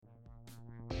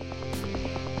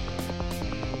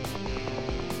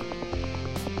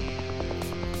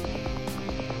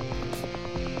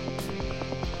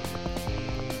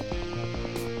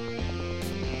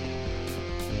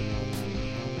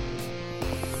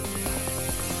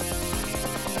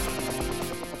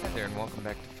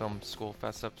welcome back to Film School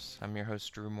Fess-Ups. I'm your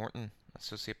host, Drew Morton,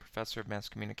 Associate Professor of Mass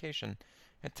Communication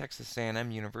at Texas A&M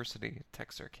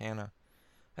University-Texarkana.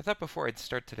 I thought before I'd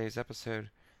start today's episode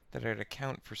that I'd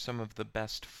account for some of the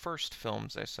best first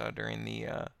films I saw during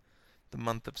the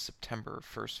month of September.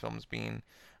 First films being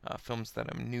films that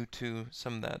I'm new to,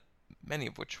 many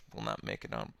of which will not make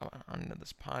it onto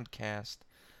this podcast,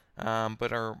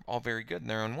 but are all very good in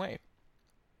their own way.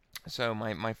 So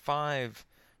my five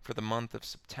for the month of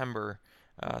September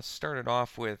started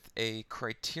off with a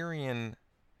Criterion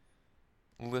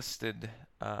listed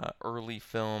early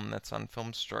film that's on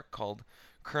Filmstruck called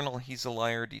Colonel He's a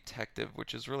Liar Detective,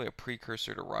 which is really a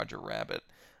precursor to Roger Rabbit.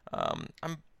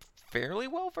 I'm fairly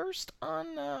well versed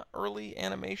on early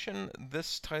animation.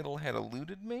 This title had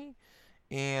eluded me,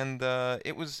 and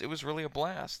it was really a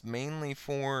blast, mainly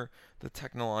for the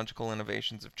technological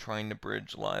innovations of trying to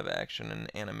bridge live action and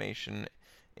animation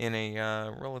in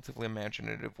a relatively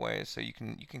imaginative way. So you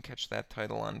can catch that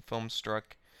title on Filmstruck.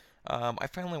 I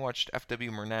finally watched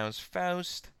F.W. Murnau's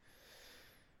Faust.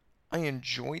 I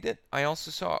enjoyed it. I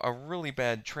also saw a really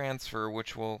bad transfer,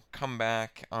 which will come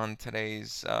back on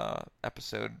today's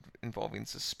episode involving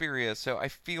Suspiria. So I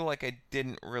feel like I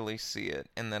didn't really see it,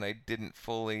 and that I didn't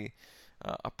fully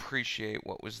appreciate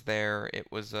what was there. It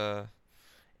was a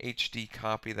HD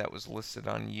copy that was listed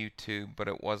on YouTube, but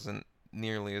it wasn't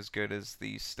nearly as good as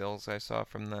the stills I saw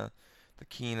from the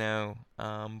Kino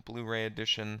Blu-ray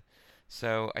edition.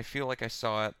 So I feel like I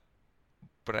saw it,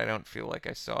 but I don't feel like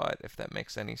I saw it, if that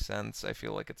makes any sense. I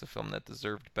feel like it's a film that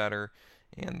deserved better,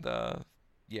 and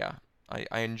yeah,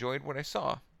 I enjoyed what I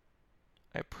saw.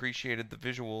 I appreciated the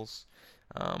visuals,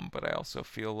 but I also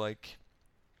feel like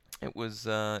it was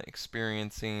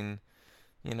experiencing,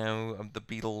 of the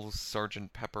Beatles'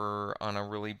 Sgt. Pepper on a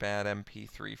really bad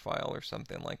MP3 file or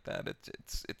something like that.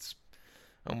 It's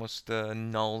almost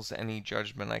nulls any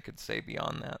judgment I could say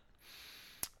beyond that.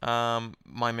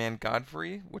 My Man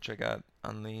Godfrey, which I got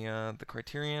on the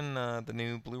Criterion, the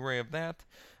new Blu-ray of that,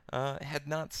 had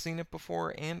not seen it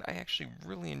before, and I actually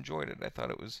really enjoyed it. I thought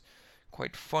it was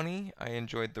quite funny. I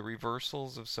enjoyed the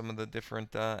reversals of some of the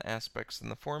different aspects in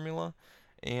the formula,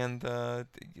 and the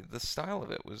style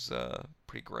of it was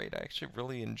pretty great. I actually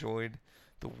really enjoyed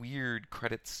the weird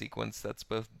credit sequence that's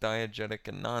both diegetic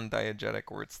and non-diegetic,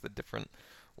 where it's the different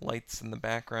lights in the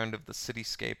background of the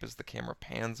cityscape as the camera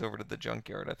pans over to the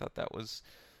junkyard. I thought that was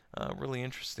really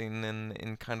interesting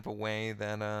in kind of a way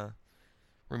that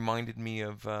reminded me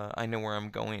of I Know Where I'm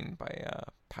Going by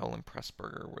Powell and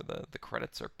Pressburger, where the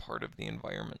credits are part of the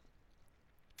environment.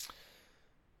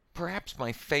 Perhaps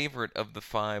my favorite of the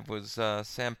five was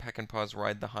Sam Peckinpah's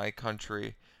Ride the High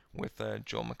Country with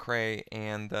Joel McCrea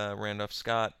and Randolph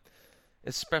Scott,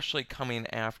 especially coming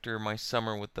after my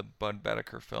summer with the Bud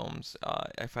Bedecker films.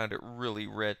 I found it really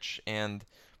rich and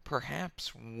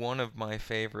perhaps one of my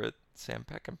favorite Sam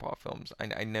Peckinpah films.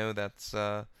 I know that's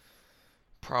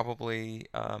probably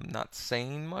not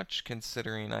saying much,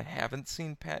 considering I haven't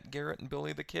seen Pat Garrett and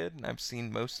Billy the Kid, and I've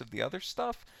seen most of the other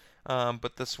stuff,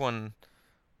 but this one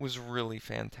was really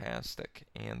fantastic,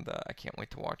 and I can't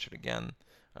wait to watch it again,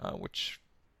 which,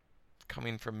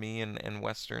 coming from me and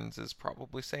westerns, is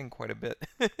probably saying quite a bit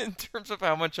in terms of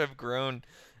how much I've grown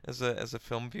as a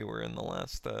film viewer in the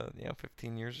last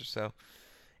 15 years or so.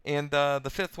 And the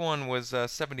fifth one was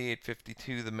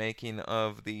 7852, the making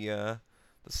of the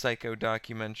Psycho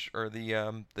documentary, or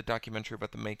the documentary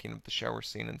about the making of the shower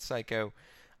scene in Psycho.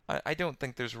 I don't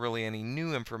think there's really any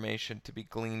new information to be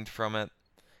gleaned from it,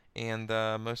 and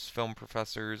most film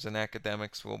professors and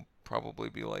academics will probably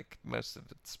be like, most of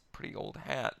it's pretty old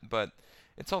hat, but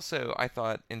it's also, I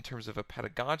thought, in terms of a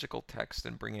pedagogical text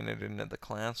and bringing it into the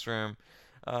classroom,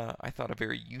 I thought a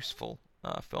very useful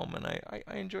film, and I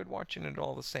enjoyed watching it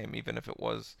all the same, even if it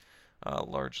was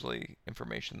largely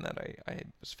information that I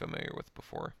was familiar with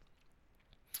before.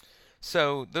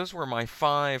 So those were my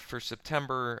five for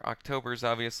September. October is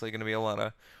obviously going to be a lot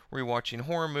of rewatching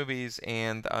horror movies,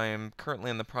 and I am currently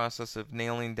in the process of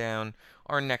nailing down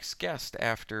our next guest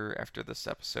after this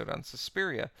episode on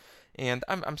Suspiria. And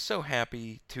I'm so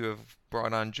happy to have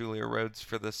brought on Julia Rhodes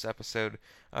for this episode.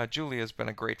 Julia has been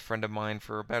a great friend of mine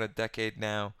for about a decade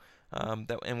now.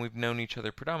 And we've known each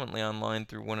other predominantly online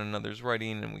through one another's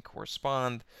writing, and we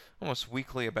correspond almost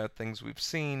weekly about things we've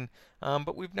seen,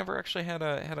 but we've never actually had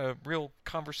a real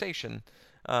conversation.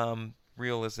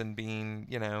 Real as in being,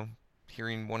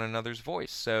 hearing one another's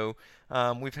voice. So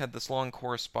we've had this long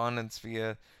correspondence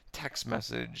via text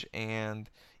message and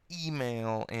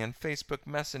email and Facebook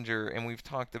Messenger, and we've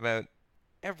talked about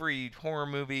every horror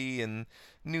movie and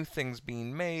new things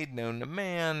being made known to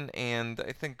man, and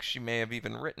I think she may have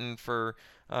even written for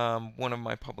one of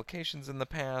my publications in the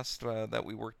past that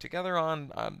we worked together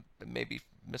on. Maybe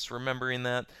misremembering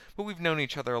that, but we've known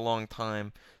each other a long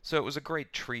time, so it was a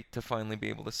great treat to finally be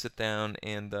able to sit down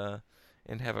and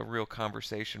have a real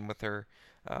conversation with her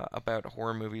about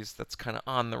horror movies that's kind of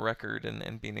on the record,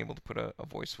 and being able to put a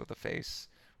voice with a face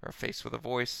or a face with a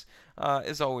voice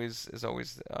is always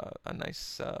a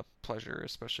nice pleasure,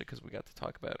 especially because we got to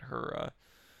talk about her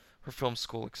film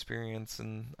school experience,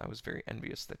 and I was very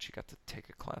envious that she got to take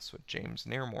a class with James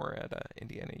Nairmore at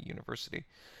Indiana University.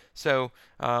 So,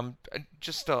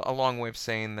 just a long way of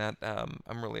saying that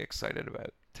I'm really excited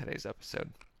about today's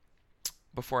episode.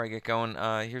 Before I get going,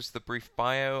 here's the brief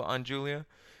bio on Julia.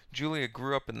 Julia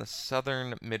grew up in the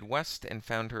southern Midwest and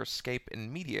found her escape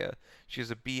in media. She is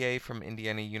a BA from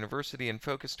Indiana University and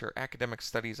focused her academic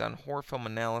studies on horror film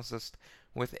analysis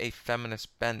with a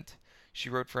feminist bent. She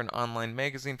wrote for an online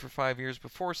magazine for 5 years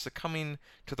before succumbing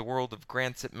to the world of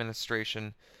grants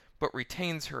administration, but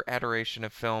retains her adoration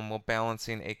of film while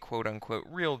balancing a quote-unquote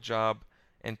real job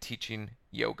and teaching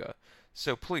yoga.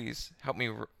 So please help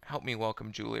me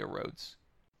welcome Julia Rhodes.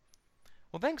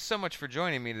 Well, thanks so much for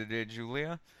joining me today,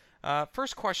 Julia.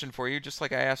 First question for you, just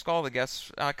like I ask all the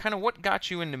guests, kind of what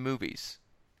got you into movies?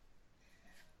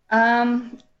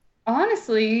 Um,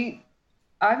 Honestly,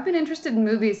 I've been interested in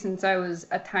movies since I was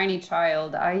a tiny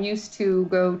child. I used to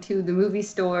go to the movie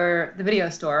store, the video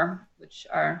store, which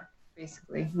are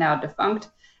basically now defunct,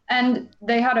 and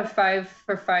they had a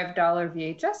 $5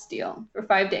 VHS deal for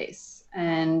 5 days.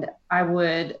 And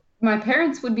my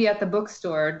parents would be at the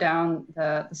bookstore down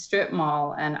the strip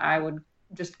mall, and I would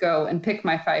just go and pick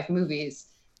my 5 movies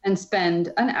and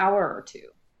spend an hour or two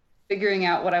figuring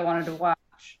out what I wanted to watch.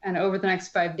 And over the next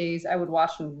 5 days, I would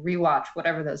watch and rewatch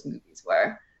whatever those movies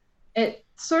were. It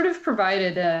sort of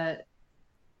provided a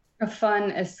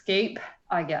fun escape,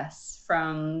 I guess,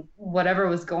 from whatever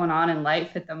was going on in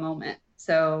life at the moment.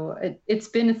 So it's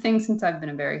been a thing since I've been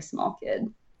a very small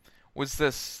kid. Was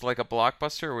this like a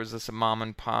blockbuster, or was this a mom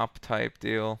and pop type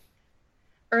deal?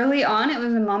 Early on, it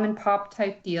was a mom and pop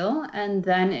type deal, and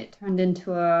then it turned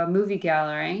into a movie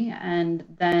gallery, and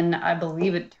then I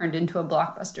believe it turned into a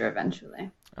blockbuster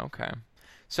eventually. Okay.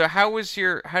 So how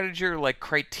did your like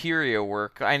criteria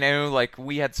work? I know like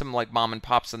we had some like mom and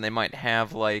pops and they might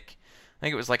have like I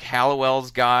think it was like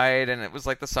Hallowell's Guide, and it was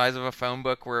like the size of a phone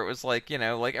book where it was like,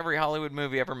 like every Hollywood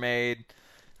movie ever made,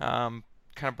 kind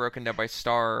of broken down by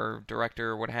star,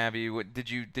 director, what have you. Did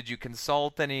you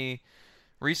consult any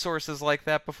resources like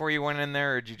that before you went in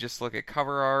there, or did you just look at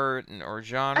cover art or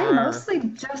I genre? mostly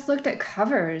just looked at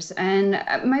covers, and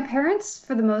my parents,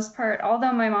 for the most part,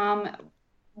 although my mom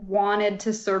wanted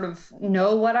to sort of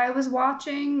know what I was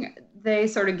watching, they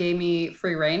sort of gave me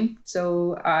free reign.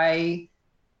 So I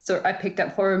picked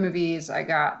up horror movies, I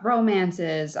got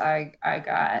romances, I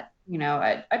got,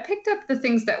 I picked up the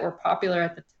things that were popular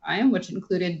at the time, which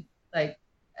included like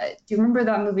do you remember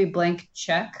that movie Blank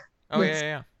Check Oh yeah, with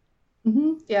yeah,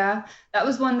 Yeah, that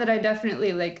was one that I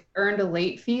definitely like earned a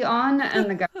late fee on, and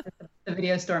the guy at the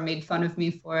video store made fun of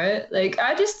me for it. Like,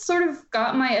 I just sort of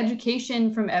got my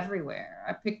education from everywhere.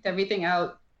 I picked everything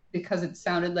out because it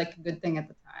sounded like a good thing at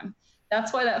the time.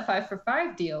 That's why that 5 for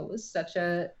 5 deal was such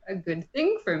a good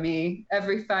thing for me.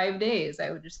 Every 5 days, I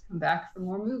would just come back for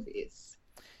more movies.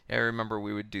 yeah. I remember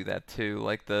we would do that too.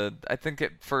 I think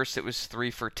at first it was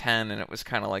 3 for 10, and it was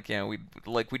kind of like,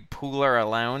 we'd pool our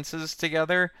allowances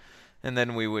together, and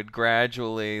then we would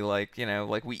gradually like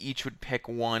we each would pick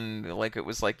one. Like it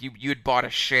was like you had bought a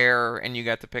share and you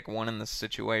got to pick one in this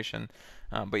situation.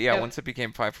 But yeah, Yep. once it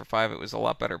became 5 for 5, it was a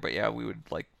lot better. But yeah, we would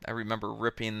like I remember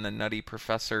ripping the Nutty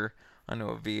Professor onto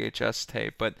a VHS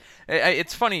tape. But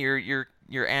it's funny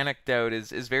your anecdote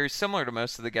is very similar to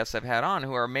most of the guests I've had on,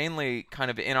 who are mainly kind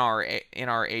of in our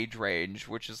age range,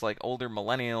 which is like older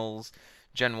millennials,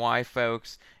 Gen Y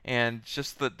folks, and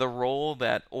just the role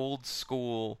that old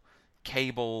school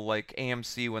cable like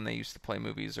AMC when they used to play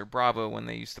movies, or Bravo when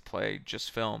they used to play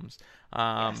just films,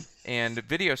 and Yes.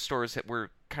 video stores that were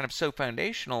kind of so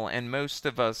foundational, and most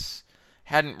of us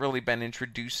hadn't really been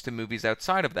introduced to movies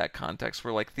outside of that context,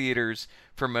 where like theaters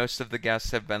for most of the guests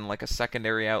have been like a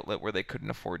secondary outlet where they couldn't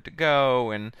afford to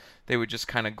go, and they would just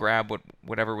kind of grab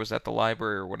whatever was at the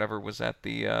library or whatever was at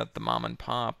the mom and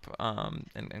pop,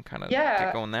 and kind of get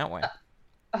Yeah, going that way.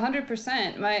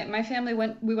 100%. My family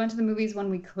we went to the movies when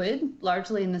we could,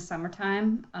 largely in the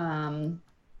summertime,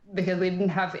 because we didn't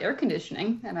have air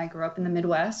conditioning, and I grew up in the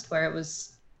Midwest where it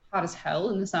was hot as hell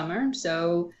in the summer.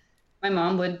 So my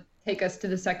mom would take us to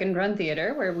the second run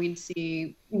theater where we'd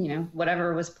see,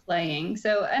 whatever was playing.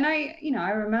 So, and I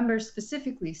remember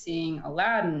specifically seeing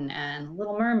Aladdin and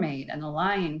Little Mermaid and The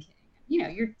Lion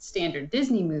King, your standard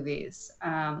Disney movies.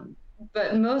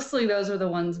 But mostly those were the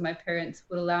ones my parents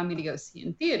would allow me to go see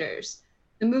in theaters.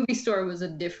 The movie store was a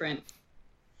different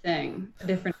thing,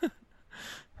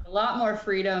 a lot more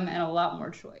freedom and a lot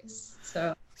more choice.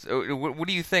 So what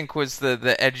do you think was the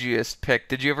edgiest pick?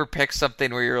 Did you ever pick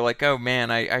something where you're like, oh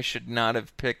man, I should not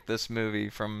have picked this movie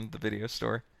from the video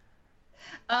store?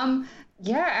 um,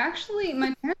 yeah, actually,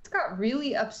 my parents got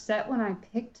really upset when I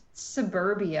picked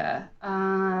Suburbia.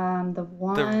 The The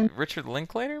one Richard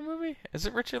Linklater movie? Is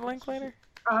it Richard Linklater?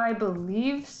 I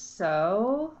believe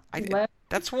so. I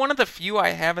That's one of the few I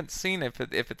haven't seen if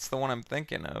it's the one I'm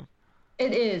thinking of.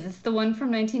 It is. It's the one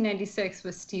from 1996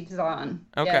 with Steve Zahn.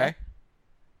 Yeah. Okay.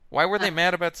 Why were they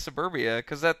mad about Suburbia?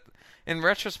 Because that, in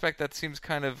retrospect, that seems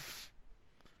kind of.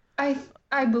 I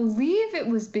I believe it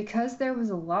was because there was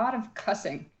a lot of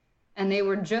cussing, and they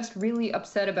were just really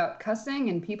upset about cussing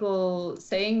and people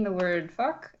saying the word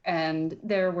fuck, and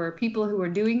there were people who were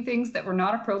doing things that were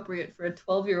not appropriate for a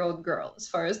 12-year-old girl as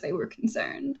far as they were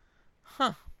concerned.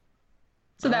 Huh.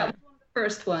 So All that right. was one of the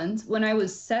first ones. When I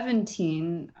was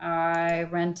 17, I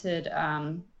rented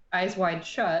Eyes Wide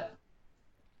Shut,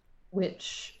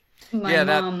 which my Yeah,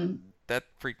 that mom that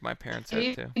freaked my parents out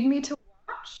paid too. me to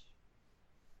watch.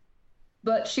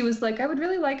 But she was like, I would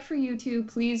really like for you to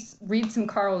please read some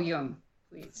Carl Jung,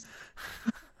 please.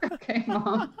 Okay,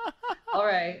 mom. All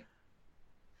right.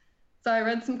 So I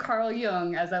read some Carl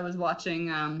Jung as I was watching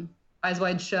Eyes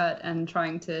Wide Shut and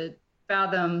trying to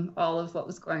fathom all of what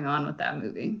was going on with that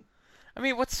movie. I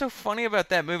mean, what's so funny about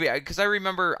that movie? Because I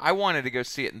remember I wanted to go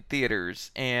see it in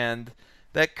theaters, and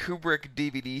that Kubrick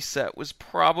DVD set was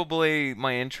probably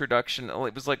my introduction.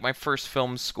 It was like my first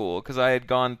film school because I had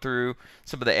gone through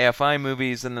some of the AFI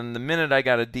movies, and then the minute I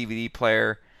got a DVD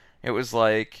player, it was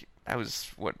like I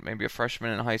was what maybe a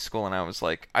freshman in high school, and I was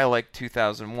like, I like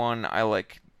 2001, I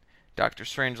like Doctor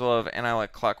Strangelove, and I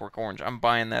like Clockwork Orange. I'm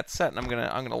buying that set, and I'm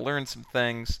gonna learn some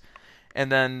things. And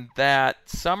then that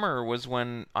summer was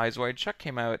when Eyes Wide Shut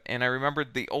came out, and I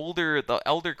remembered the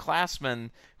elder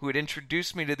classmen who had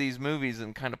introduced me to these movies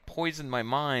and kind of poisoned my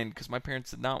mind because my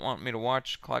parents did not want me to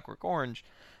watch Clockwork Orange.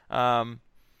 Um,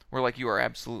 were like, you are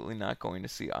absolutely not going to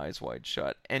see Eyes Wide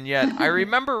Shut. And yet, I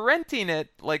remember renting it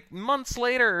like months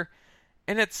later,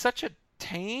 and it's such a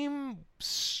tame,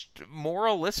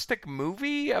 moralistic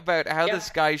movie about how Yeah. this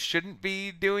guy shouldn't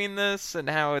be doing this and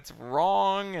how it's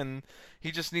wrong and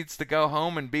he just needs to go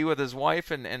home and be with his wife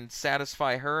and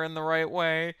satisfy her in the right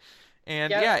way.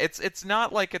 And Yep. yeah, it's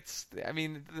not like it's I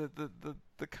mean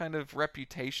the kind of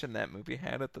reputation that movie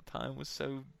had at the time was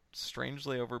so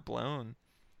strangely overblown.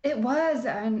 It was,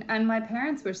 and my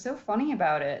parents were so funny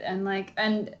about it.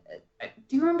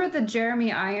 Do you remember the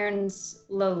Jeremy Irons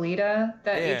Lolita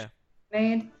that Yeah. HBO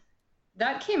made?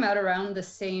 That came out around the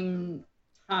same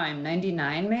time,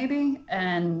 99 maybe.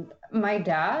 And my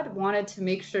dad wanted to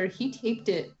make sure he taped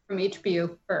it from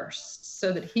HBO first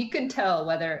so that he could tell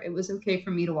whether it was okay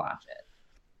for me to watch it.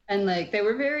 And like they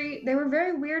were very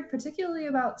weird, particularly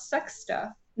about sex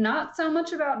stuff. Not so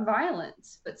much about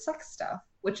violence, but sex stuff,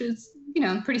 which is,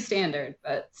 pretty standard,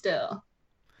 but still.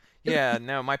 Yeah,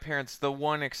 no, my parents, the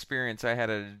one experience I had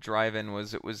at a drive-in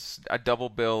was it was a double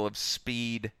bill of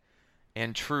Speed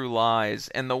and True Lies,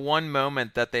 and the one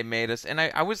moment that they made us, and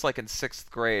I was like in sixth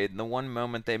grade, and the one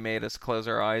moment they made us close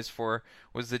our eyes for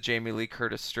was the Jamie Lee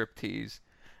Curtis striptease.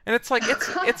 And it's like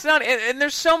it's not, and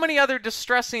there's so many other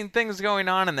distressing things going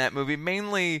on in that movie.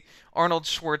 Mainly Arnold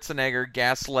Schwarzenegger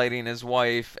gaslighting his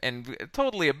wife and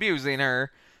totally abusing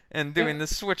her, and doing the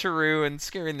switcheroo and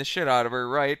scaring the shit out of her,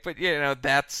 right? But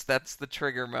that's the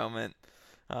trigger moment.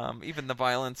 Even the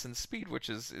violence and Speed, which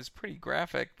is pretty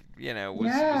graphic, was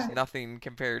Yeah, nothing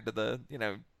compared to the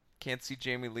can't see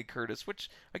Jamie Lee Curtis, which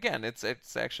again it's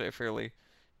actually a fairly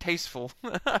tasteful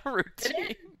it is.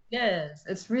 routine. Yes,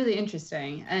 it's really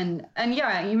interesting. And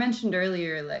yeah, you mentioned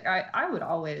earlier, like I would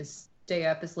always stay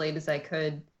up as late as I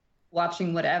could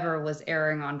watching whatever was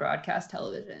airing on broadcast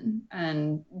television.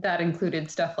 And that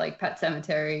included stuff like Pet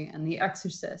Cemetery and The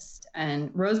Exorcist and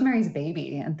Rosemary's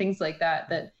Baby and things like that,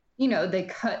 they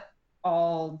cut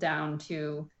all down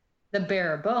to the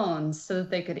bare bones so that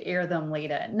they could air them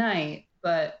late at night.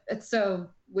 But it's so,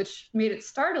 which made it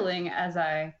startling as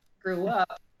I grew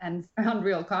up and found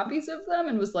real copies of them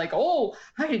and was like, oh,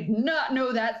 I did not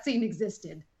know that scene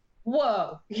existed.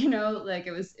 Whoa, like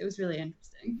it was really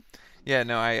interesting. Yeah,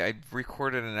 no, I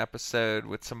recorded an episode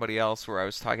with somebody else where I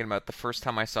was talking about the first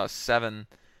time I saw Seven,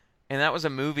 and that was a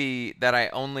movie that I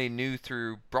only knew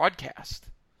through broadcast.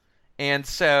 And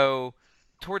so,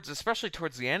 especially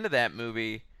towards the end of that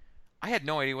movie, I had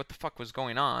no idea what the fuck was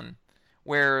going on.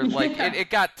 Where like Yeah. it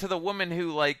got to the woman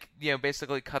who like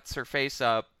basically cuts her face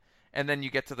up, and then you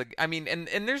get to and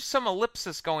there's some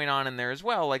ellipsis going on in there as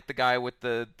well, like the guy with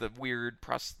the weird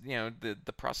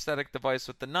the prosthetic device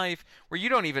with the knife, where you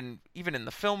don't even in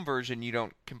the film version you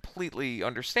don't completely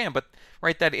understand, but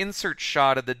right, that insert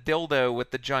shot of the dildo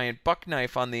with the giant buck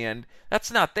knife on the end,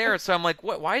 that's not there. So I'm like,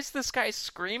 what? Why is this guy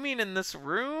screaming in this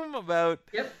room about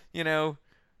Yep. you know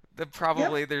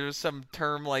probably Yep. there's some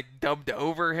term like dubbed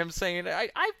over him saying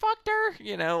I fucked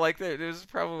her, like there's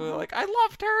probably Uh-huh. like I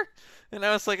loved her, and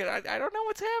I was like I don't know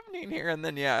what's happening here, and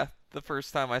then yeah, the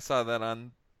first time I saw that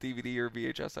on DVD or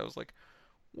VHS, I was like,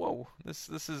 whoa, this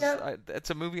is Yep. it's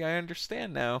a movie I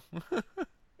understand now.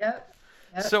 Yep.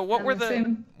 So Yep. And the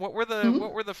same. what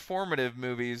Mhm. were the formative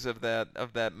movies of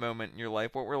that moment in your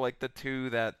life? What were like the two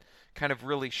that kind of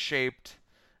really shaped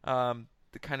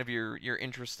the kind of your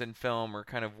interest in film, or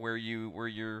kind of where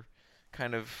your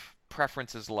kind of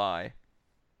preferences lie?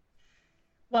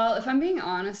 Well, if I'm being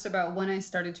honest about when I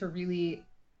started to really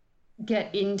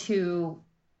get into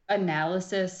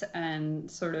analysis and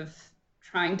sort of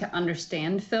trying to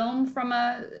understand film from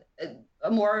a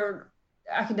more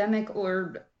academic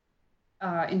or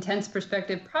intense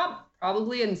perspective,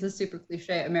 probably, and this is super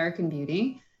cliche, American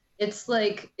Beauty. It's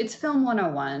like it's film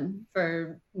 101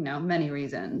 for, many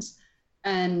reasons.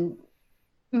 And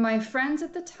my friends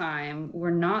at the time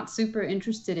were not super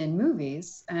interested in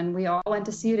movies, and we all went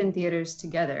to see it in theaters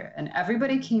together. And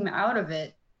everybody came out of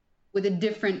it with a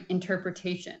different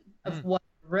interpretation of Hmm, what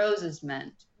roses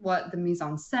meant, what the mise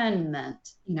en scène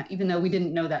meant, even though we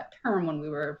didn't know that term when we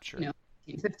were, sure.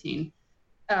 14, 15.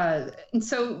 And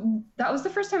so that was the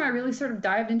first time I really sort of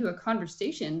dived into a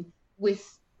conversation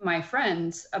with my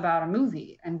friends about a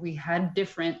movie, and we had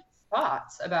different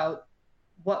thoughts about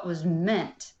what was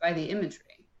meant by the imagery.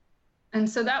 And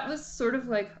so that was sort of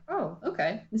like, oh,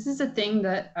 okay, this is a thing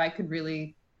that I could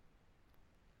really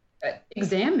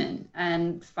examine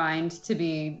and find to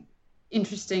be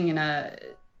interesting in an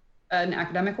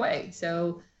academic way.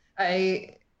 So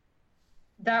I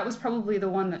that was probably the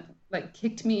one that like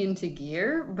kicked me into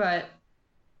gear, but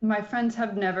my friends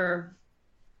have never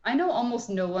I know almost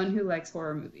no one who likes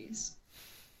horror movies.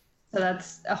 So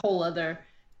that's a whole other,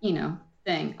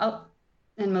 thing.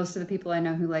 And most of the people I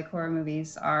know who like horror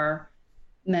movies are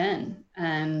men,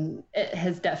 and it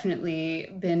has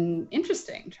definitely been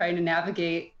interesting trying to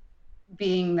navigate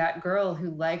being that girl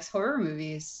who likes horror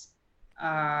movies,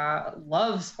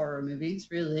 loves horror movies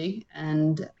really,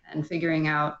 and figuring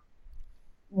out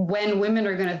when women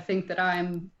are going to think that uh,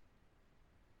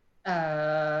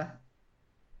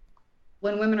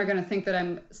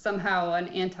 I'm somehow an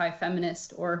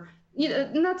anti-feminist, or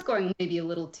and that's going maybe a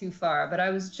little too far. But I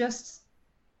was just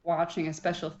watching a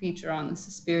special feature on the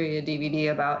Suspiria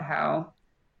DVD about how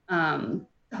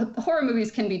horror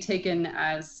movies can be taken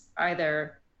as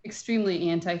either extremely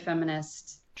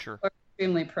anti-feminist Sure. or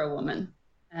extremely pro-woman,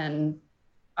 and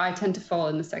I tend to fall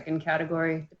in the second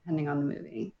category depending on the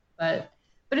movie. But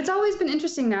it's always been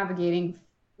interesting navigating,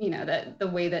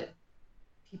 that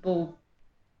people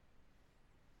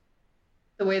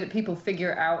the way that people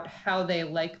figure out how they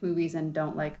like movies and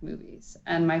don't like movies.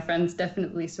 And my friends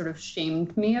definitely sort of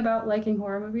shamed me about liking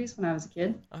horror movies when I was a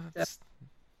kid. So That's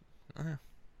uh,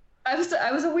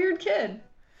 I was a weird kid.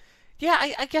 yeah.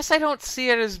 I guess I don't see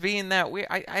it as being that weird.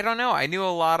 I don't know. I knew a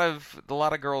lot of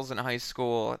girls in high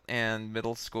school and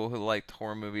middle school who liked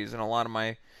horror movies, and a lot of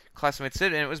my classmates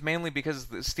did, and it was mainly because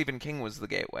Stephen King was the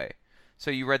gateway.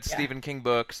 So you read Yeah, Stephen King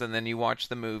books, and then you watched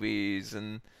the movies,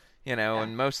 and yeah,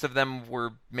 and most of them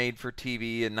were made for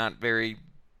TV and not very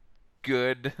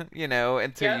good,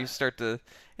 until you yep. start to,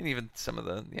 and even some of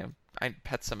the,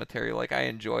 Pet Cemetery, like I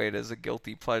enjoy it as a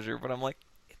guilty pleasure, but I'm like,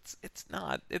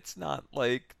 it's not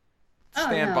like Oh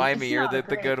Stand no, By it's Me or not a the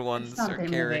great, good it's ones not a or great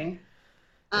Carrie. movie.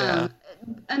 Yeah. Um,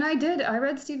 and I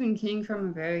read Stephen King from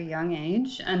a very young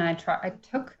age, and I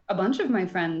took a bunch of my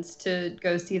friends to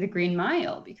go see The Green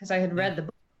Mile because I had Mm, read the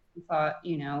book and thought,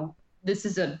 this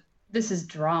is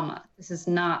drama. This is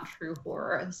not true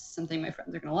horror. This is something my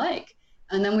friends are gonna like.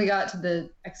 And then we got to the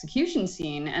execution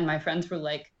scene, and my friends were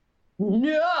like,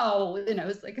 "No!" And I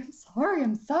was like, I'm sorry,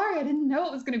 I didn't know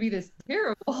it was gonna be this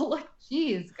terrible." Like,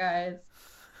 geez, guys.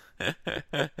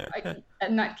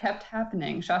 And that kept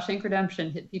happening. Shawshank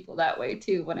Redemption hit people that way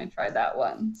too when I tried that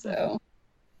one. So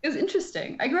it was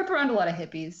interesting. I grew up around a lot of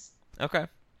hippies. okay.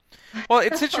 Well,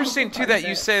 it's That's also interesting too part that of you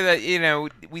it. say that,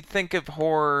 we think of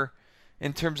horror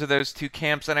in terms of those two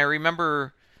camps, and I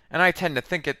remember, and I tend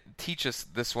to teach us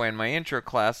this way in my intro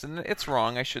class, and it's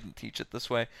wrong. I shouldn't teach it this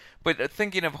way, but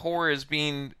thinking of horror as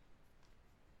being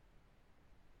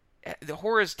the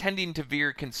horror is tending to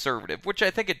veer conservative, which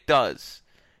I think it does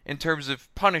in terms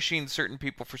of punishing certain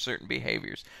people for certain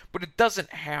behaviors. But it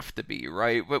doesn't have to be,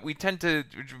 right? But we tend to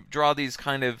draw these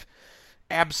kind of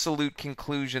absolute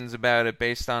conclusions about it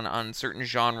based on certain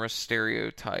genre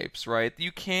stereotypes, right?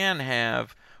 You can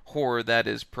have horror that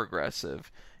is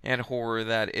progressive and horror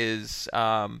that is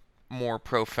more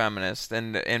pro-feminist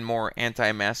and more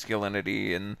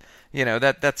anti-masculinity, and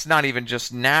that's not even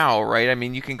just now, right? I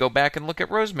mean, you can go back and look at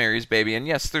Rosemary's Baby, and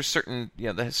yes, there's certain,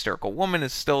 the hysterical woman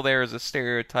is still there as a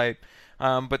stereotype,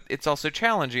 but it's also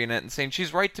challenging it and saying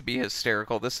she's right to be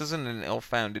hysterical. This isn't an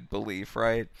ill-founded belief,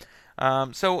 right?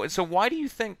 So why do you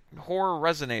think horror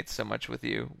resonates so much with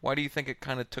you? Why do you think it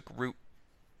kind of took root?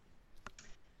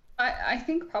 I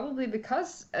think probably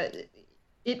because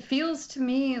it feels to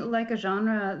me like a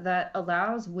genre that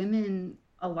allows women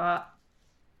a lot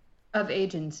of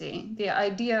agency. The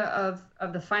idea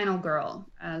of the final girl,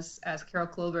 as Carol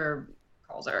Clover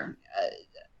calls her,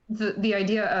 the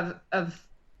idea of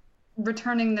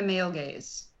returning the male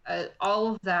gaze, all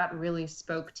of that really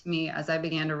spoke to me as I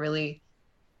began to really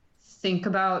think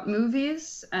about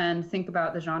movies and think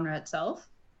about the genre itself.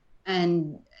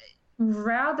 And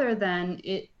rather than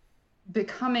it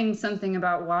becoming something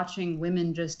about watching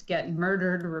women just get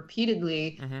murdered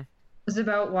repeatedly, Mm-hmm. was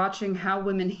about watching how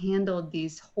women handled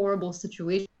these horrible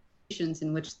situations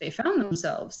in which they found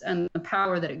themselves and the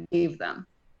power that it gave them.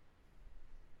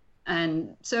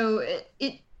 And so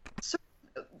it sort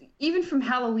of, even from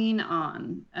Halloween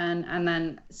on, and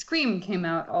then Scream came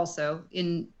out also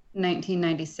in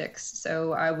 1996.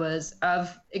 So I was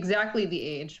of exactly the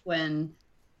age when,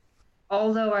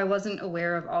 although I wasn't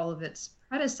aware of all of its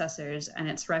predecessors and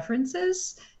its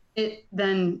references, it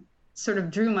then sort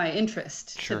of drew my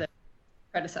interest to the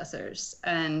predecessors.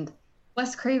 And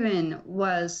Wes Craven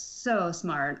was so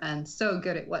smart and so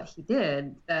good at what he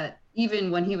did that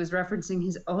even when he was referencing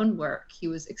his own work, he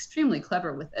was extremely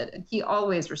clever with it. And he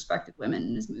always respected women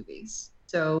in his movies.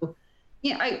 So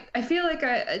yeah, I feel like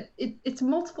it's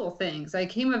multiple things. I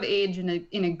came of age in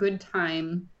a good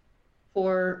time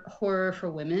for horror for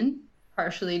women,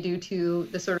 partially due to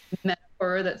the sort of meta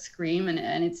horror that Scream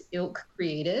and its ilk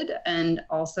created. And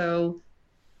also,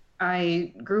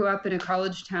 I grew up in a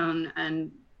college town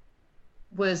and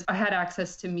I had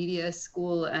access to media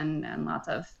school and lots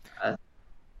of,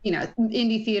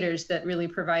 indie theaters that really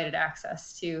provided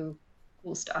access to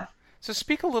cool stuff. So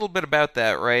speak a little bit about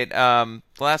that, right?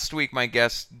 Last week, my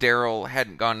guest Daryl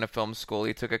hadn't gone to film school.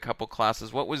 He took a couple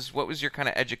classes. What was your kind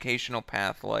of educational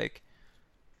path like?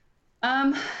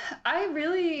 Um, I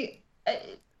really,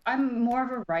 I'm more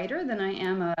of a writer than I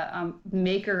am a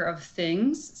maker of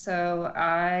things. So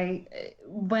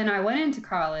when I went into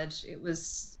college, it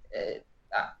was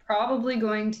probably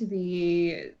going to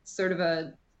be sort of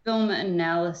a film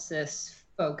analysis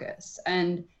focus.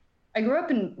 And I grew up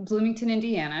in Bloomington,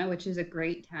 Indiana, which is a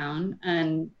great town,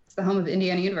 and it's the home of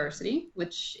Indiana University,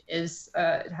 which it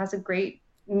has a great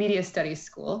media studies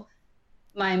school.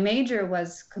 My major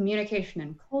was communication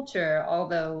and culture,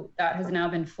 although that has now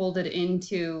been folded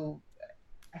into,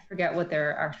 I forget what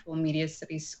their actual media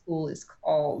studies school is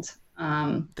called.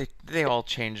 They all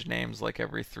change names like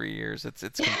every 3 years. It's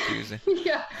confusing.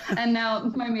 Yeah, and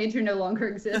now my major no longer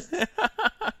exists,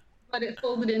 but it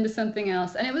folded into something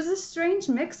else. And it was a strange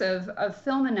mix of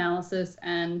film analysis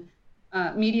and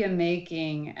media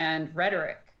making and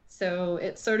rhetoric. So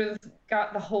it sort of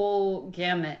got the whole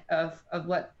gamut of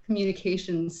what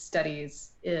communications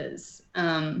studies is.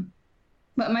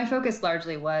 But my focus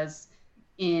largely was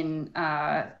in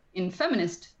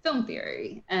feminist film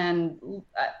theory, and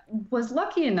was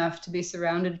lucky enough to be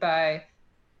surrounded by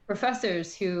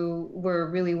professors who were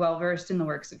really well versed in the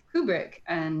works of Kubrick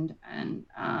and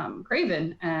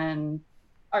Craven and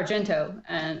Argento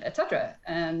and etc.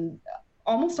 And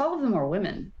almost all of them were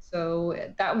women. So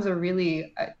that was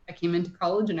I came into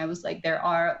college and I was like, there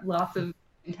are lots of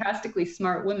fantastically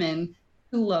smart women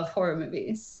who love horror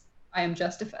movies. I am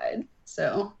justified.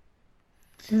 So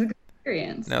it was a good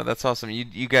experience. No, that's awesome.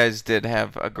 You guys did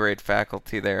have a great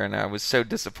faculty there, and I was so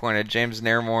disappointed. James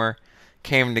Nairmore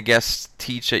came to guest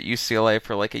teach at UCLA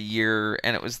for like a year,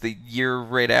 and it was the year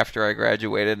right after I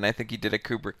graduated, and I think he did a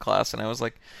Kubrick class, and I was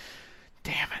like,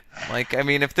 damn it. Like, I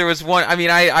mean, if there was one, I mean,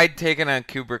 I'd taken a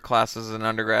Kubrick class as an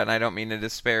undergrad, and I don't mean to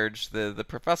disparage the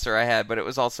professor I had, but it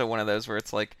was also one of those where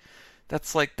it's like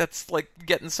that's like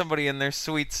getting somebody in their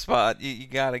sweet spot. You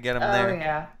got to get them there. Oh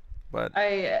yeah. But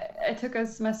I took a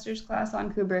semester's class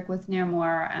on Kubrick with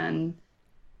Nairmore, and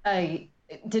I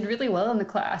did really well in the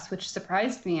class, which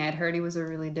surprised me. I'd heard he was a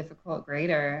really difficult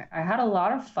grader. I had a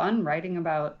lot of fun writing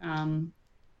about.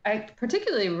 I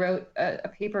particularly wrote a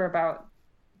paper about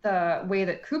the way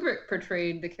that Kubrick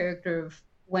portrayed the character of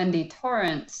Wendy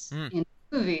Torrance Mm. in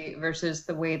the movie versus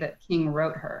the way that King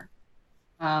wrote her.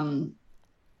 Um,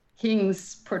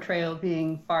 King's portrayal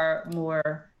being far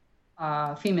more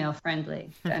female friendly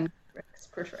than Kubrick's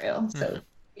portrayal. Yeah. So,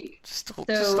 Just a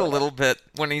so little bit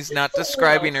when he's not a little,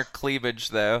 describing her cleavage,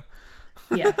 though.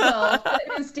 yeah. Well,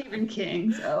 it is Stephen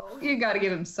King, so you got to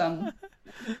give him some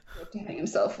to hang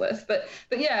himself with. But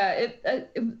yeah,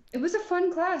 it was a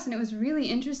fun class, and it was really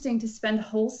interesting to spend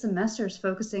whole semesters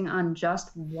focusing on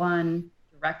just one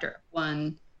director,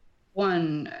 one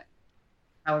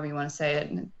however you want to say it,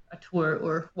 a tour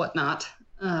or whatnot.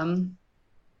 And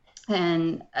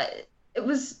it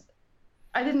was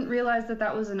I didn't realize that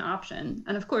that was an option.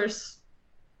 And of course,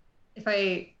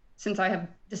 since I have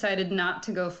decided not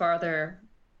to go farther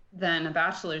than a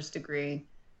bachelor's degree,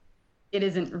 it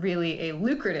isn't really a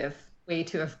lucrative way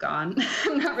to have gone.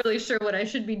 I'm not really sure what I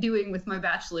should be doing with my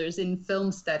bachelor's in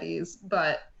film studies,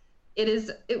 but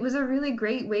it was a really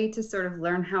great way to sort of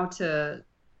learn how to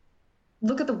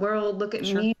look at the world, look at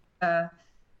Sure. media,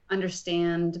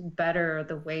 understand better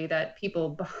the way that people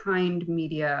behind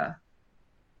media,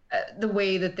 the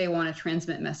way that they want to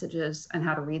transmit messages and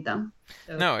how to read them.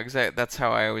 So No, exactly. That's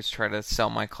how I always try to sell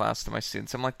my class to my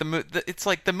students. I'm like it's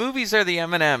like the movies are the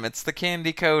M&M, it's the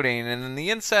candy coating, and then the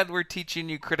inside we're teaching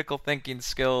you critical thinking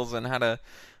skills and how to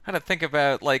think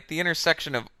about like the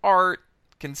intersection of art,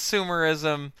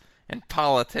 consumerism, and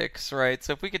politics, right?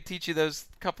 So if we could teach you those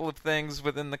couple of things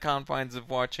within the confines of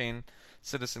watching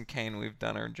Citizen Kane, we've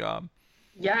done our job.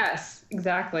 yes,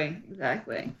 exactly.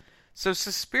 So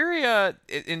Suspiria,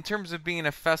 in terms of being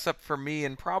a fess up for me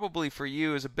and probably for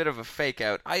you, is a bit of a fake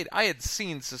out. I had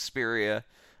seen Suspiria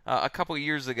a couple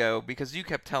years ago because you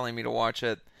kept telling me to watch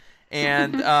it,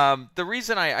 and the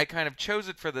reason I kind of chose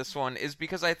it for this one is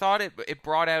because I thought it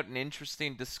brought out an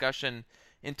interesting discussion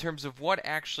in terms of what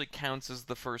actually counts as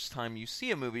the first time you see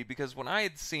a movie. Because when I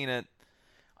had seen it,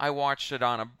 I watched it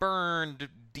on a burned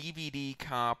DVD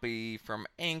copy from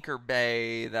Anchor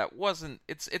Bay that wasn't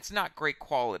it's not great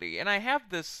quality. And I have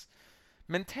this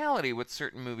mentality with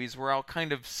certain movies where I'll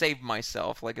kind of save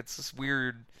myself. Like it's this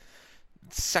weird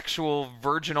sexual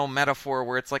virginal metaphor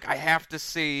where it's like I have to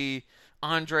see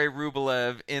Andrei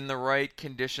Rublev in the right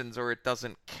conditions or it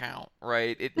doesn't count,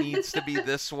 right? It needs to be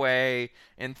this way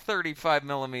in 35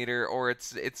 millimeter or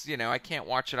it's I can't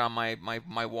watch it on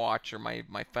my watch or my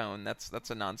phone. That's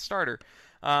a non-starter.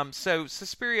 So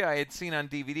Suspiria I had seen on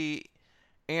DVD,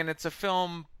 and it's a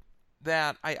film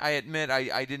that I admit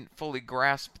I didn't fully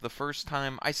grasp the first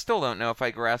time. I still don't know if I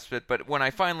grasped it, but when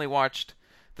I finally watched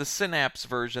the Synapse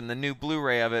version, the new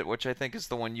Blu-ray of it, which I think is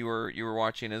the one you were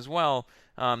watching as well,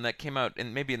 that came out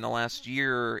maybe in the last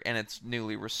year, and it's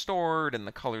newly restored, and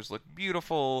the colors look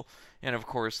beautiful, and of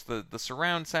course the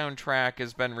surround soundtrack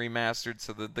has been remastered,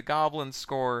 so the Goblin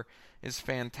score is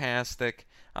fantastic.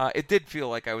 It did feel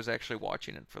like I was actually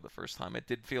watching it for the first time. It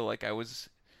did feel like I was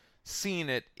seeing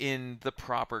it in the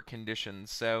proper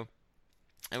conditions. So,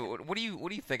 what do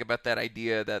you think about that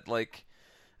idea that like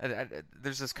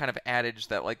there's this kind of adage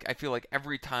that like I feel like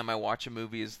every time I watch a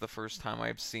movie is the first time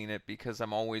I've seen it because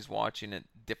I'm always watching it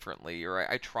differently,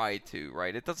 or I try to,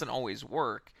 right? It doesn't always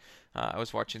work. I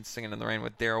was watching Singing in the Rain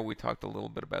with Dario. We talked a little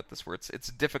bit about this, where it's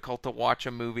difficult to watch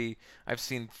a movie I've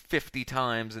seen 50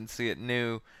 times and see it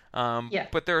new. Yeah.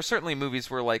 But there are certainly movies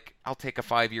where like I'll take a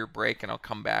 5-year break and I'll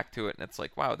come back to it, and it's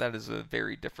like, wow, that is a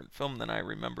very different film than I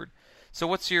remembered. So,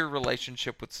 what's your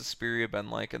relationship with Suspiria been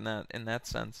like in that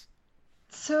sense?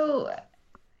 So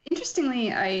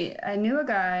interestingly, I knew a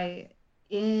guy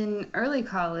in early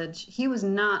college. He was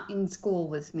not in school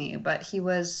with me, but he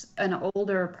was an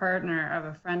older partner of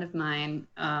a friend of mine,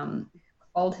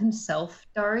 called himself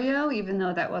Dario, even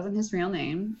though that wasn't his real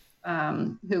name,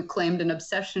 who claimed an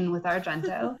obsession with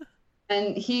Argento.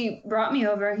 And he brought me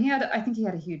over. I think he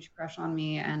had a huge crush on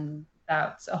me, and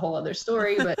that's a whole other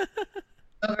story. But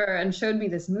over and showed me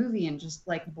this movie and just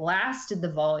like blasted the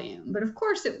volume. But of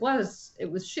course it was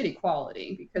shitty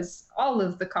quality because all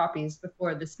of the copies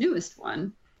before this newest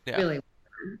one Yeah. really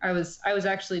were. I was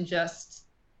actually just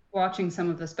watching some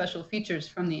of the special features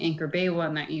from the Anchor Bay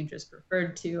one that you just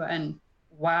referred to, and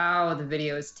wow, the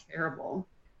video is terrible.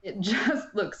 It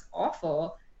just looks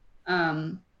awful.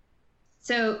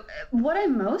 So what I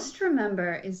most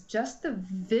remember is just the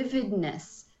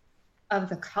vividness of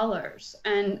the colors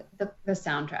and the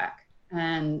soundtrack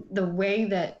and the way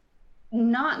that,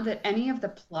 not that any of the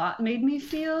plot made me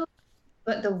feel,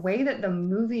 but the way that the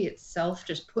movie itself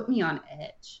just put me on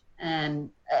edge. And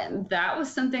that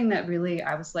was something that really,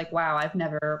 I was like, wow, I've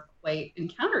never quite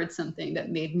encountered something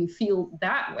that made me feel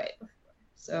that way before.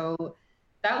 So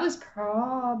That was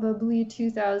probably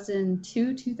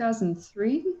 2002,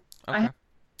 2003. I Okay. have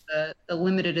the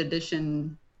limited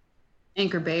edition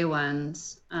Anchor Bay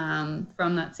ones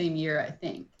from that same year, I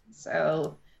think.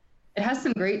 So it has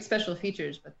some great special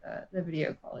features, but the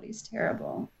video quality is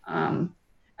terrible.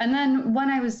 And then when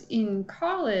I was in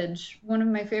college, one of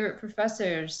my favorite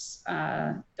professors,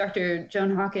 Dr.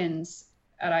 Joan Hawkins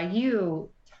at IU,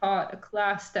 taught a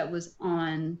class that was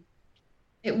on,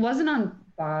 it wasn't on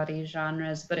body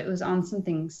genres, but it was on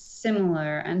something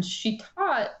similar. And she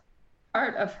taught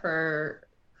part of her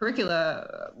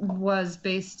curricula was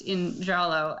based in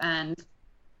Giallo and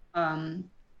um,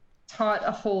 taught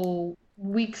a whole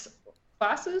week's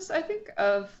classes, I think,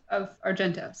 of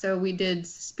Argento. So we did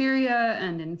Suspiria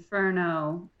and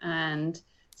Inferno and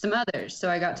some others. So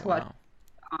I got to watch Wow.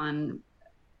 on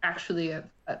actually a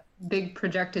big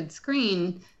projected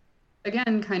screen.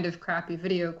 Again, kind of crappy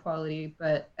video quality,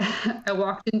 but I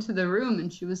walked into the room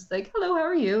and she was like, "Hello, how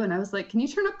are you?" And I was like, "Can you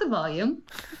turn up the volume?"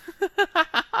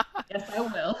 Yes, I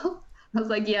will. I was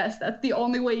like, yes, that's the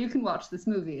only way you can watch this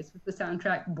movie is with the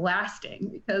soundtrack blasting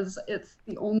because it's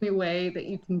the only way that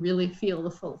you can really feel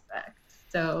the full effect.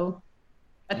 So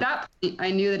at that point,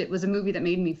 I knew that it was a movie that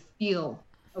made me feel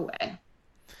a way.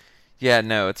 Yeah,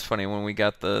 no, it's funny when we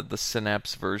got the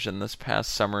Synapse version this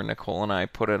past summer, Nicole and I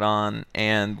put it on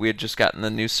and we had just gotten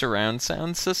the new surround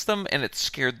sound system and it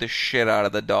scared the shit out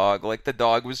of the dog. Like the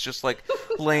dog was just like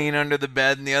laying under the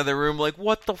bed in the other room like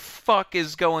what the fuck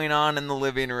is going on in the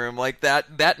living room? Like that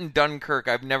in Dunkirk,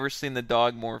 I've never seen the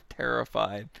dog more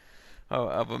terrified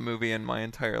of a movie in my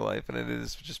entire life, and it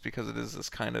is just because it is this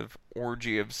kind of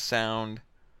orgy of sound.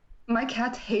 My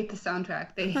cats hate the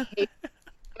soundtrack. They hate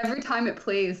every time it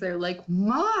plays, they're like,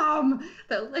 "Mom!"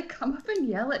 They'll like come up and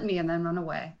yell at me and then run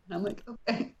away. And I'm like,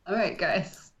 okay, all right,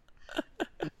 guys.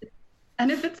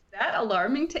 And if it's that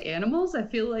alarming to animals, I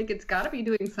feel like it's got to be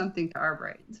doing something to our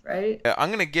brains, right? I'm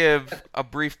going to give a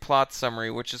brief plot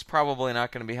summary, which is probably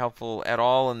not going to be helpful at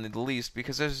all in the least,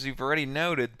 because as you've already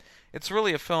noted, it's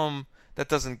really a film that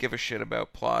doesn't give a shit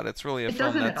about plot. It's really a It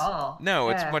film doesn't at that's all. no,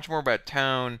 it's Yeah. much more about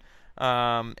tone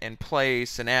and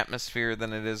place and atmosphere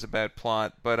than it is about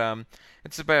plot. But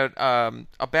it's about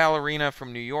a ballerina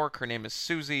from New York. Her name is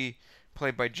Susie,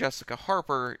 played by Jessica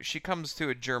Harper. She comes to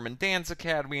a German dance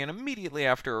academy, and immediately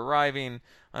after arriving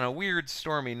on a weird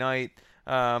stormy night,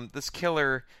 this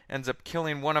killer ends up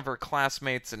killing one of her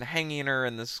classmates and hanging her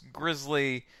in this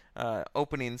grisly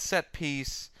opening set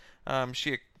piece.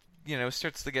 She,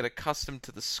 starts to get accustomed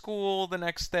to the school the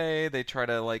next day. They try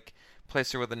to like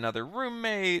place her with another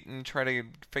roommate and try to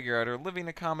figure out her living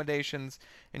accommodations.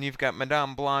 And you've got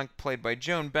Madame Blanc, played by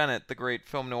Joan Bennett, the great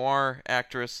film noir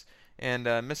actress, and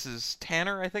Mrs.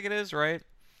 Tanner, I think it is, right?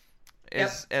 Yep.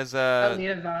 As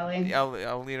Alita Valley.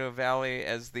 Alito Valley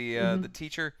as the Hmm.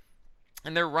 teacher,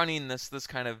 and they're running this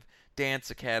kind of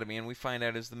dance academy, and we find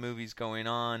out as the movie's going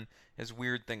on, as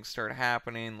weird things start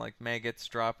happening, like maggots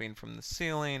dropping from the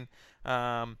ceiling,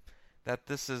 um, that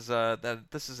this is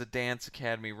a dance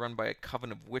academy run by a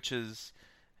coven of witches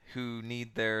who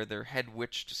need their head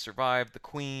witch to survive, the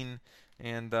queen.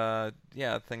 And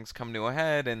yeah, things come to a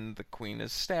head, and the queen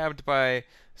is stabbed by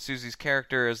Susie's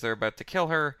character as they're about to kill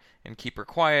her and keep her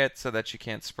quiet so that she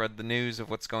can't spread the news of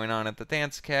what's going on at the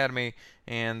dance academy.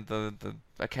 And the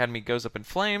academy goes up in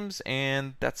flames,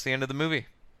 and that's the end of the movie.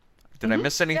 Did I Hmm.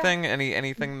 miss Yeah. anything?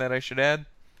 Anything that I should add?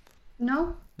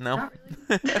 No, No. not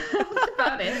really. That's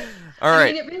about it. All I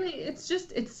right. mean,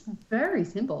 it's very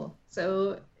simple.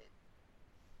 So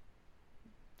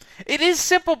It is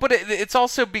simple, but it's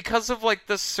also because of like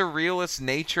the surrealist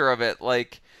nature of it,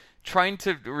 like trying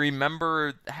to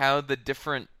remember how the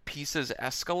different pieces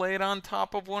escalate on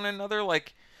top of one another.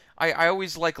 Like I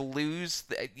always like lose,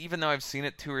 even though I've seen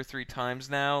it two or three times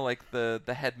now, like the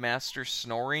headmaster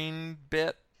snoring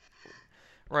bit,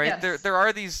 right? yes. There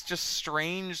are these just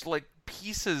strange like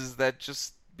pieces that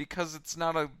just because it's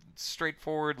not a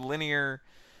straightforward linear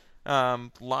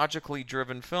logically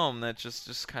driven film that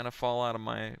just kind of fall out of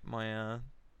my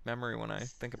memory when I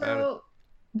think about it. So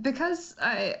because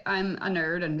I'm a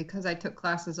nerd and because I took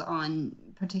classes on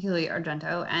particularly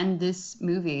Argento and this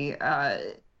movie,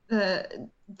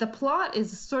 the plot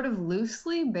is sort of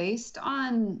loosely based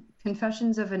on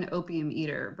Confessions of an Opium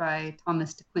Eater by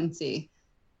Thomas de Quincey,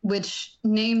 which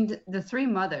named the three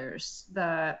mothers,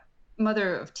 the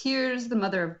mother of tears, the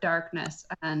mother of darkness,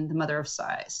 and the mother of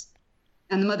sighs.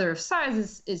 And the mother of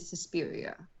sighs is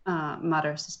Suspiria,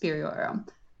 Mater Suspiriorum.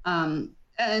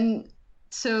 And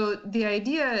so the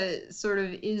idea sort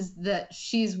of is that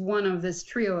she's one of this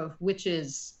trio of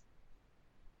witches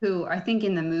who I think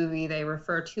in the movie they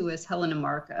refer to as Helena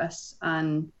Marcus.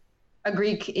 And a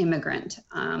Greek immigrant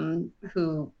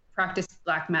who practiced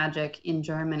black magic in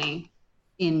Germany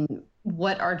in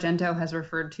what Argento has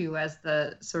referred to as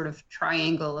the sort of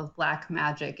triangle of black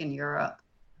magic in Europe.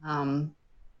 Um,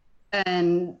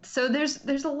 and so there's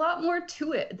a lot more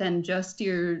to it than just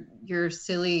your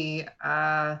silly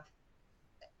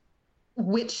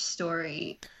witch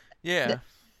story. Yeah.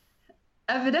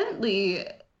 Evidently,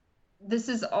 this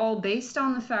is all based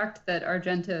on the fact that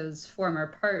Argento's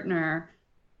former partner,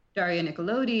 Dario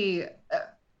Nicolodi,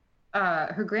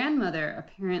 her grandmother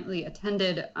apparently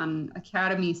attended an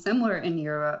academy somewhere in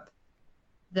Europe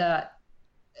that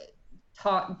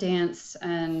taught dance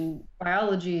and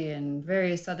biology and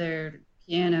various other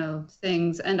piano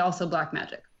things and also black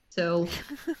magic. So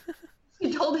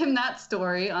she told him that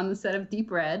story on the set of Deep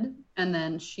Red, and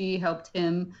then she helped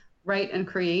him write and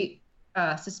create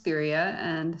Suspiria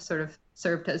and sort of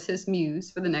served as his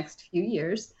muse for the next few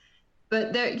years.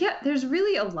 But there's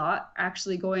really a lot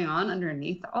actually going on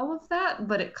underneath all of that,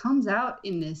 but it comes out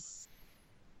in this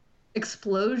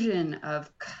explosion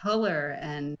of color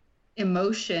and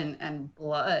emotion and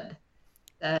blood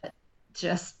that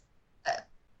just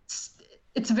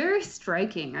it's very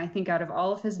striking. I think out of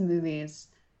all of his movies,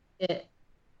 it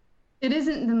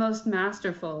isn't the most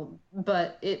masterful,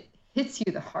 but it hits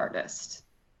you the hardest.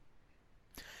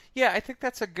 Yeah, I think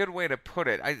that's a good way to put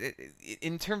it.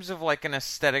 In terms of like an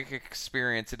aesthetic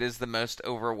experience, it is the most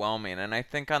overwhelming. And I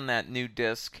think on that new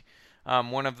disc,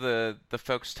 one of the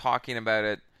folks talking about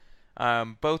it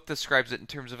both describes it in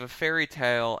terms of a fairy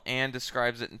tale and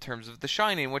describes it in terms of The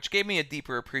Shining, which gave me a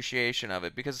deeper appreciation of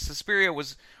it because Suspiria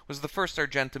was the first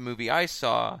Argento movie I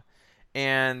saw,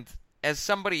 and as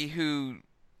somebody who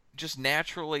just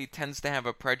naturally tends to have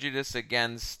a prejudice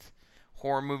against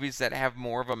horror movies that have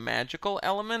more of a magical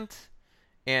element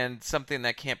and something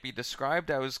that can't be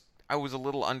described, I was a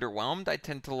little underwhelmed. I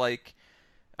tend to like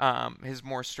his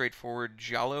more straightforward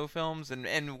giallo films,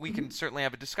 and we can certainly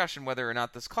have a discussion whether or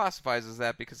not this classifies as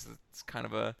that because it's kind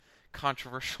of a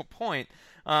controversial point.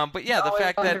 But yeah, the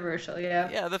fact that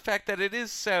yeah. the fact that it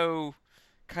is so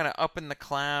kind of up in the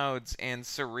clouds and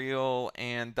surreal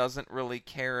and doesn't really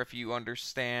care if you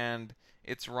understand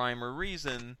its rhyme or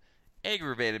reason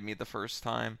aggravated me the first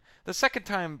time. The second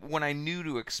time, when I knew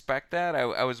to expect that,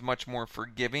 I was much more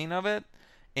forgiving of it,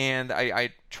 and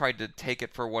I tried to take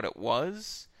it for what it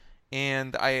was,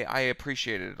 and I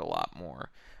appreciated it a lot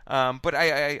more. But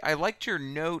I liked your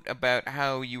note about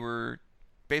how you were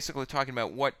basically talking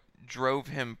about what drove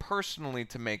him personally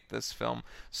to make this film.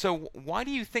 So why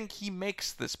do you think he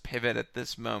makes this pivot at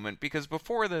this moment? Because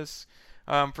before this,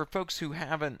 for folks who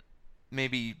haven't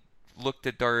maybe looked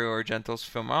at Dario Argento's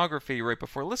filmography right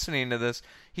before listening to this,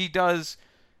 he does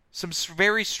some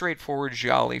very straightforward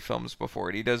giallo films before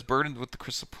it. He does Burdened with the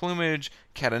Crystal Plumage,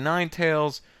 Cat o' Nine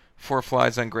Tails, Four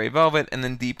Flies on Grey Velvet, and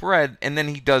then Deep Red, and then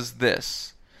he does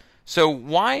this. So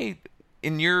why,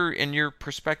 in your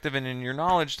perspective and in your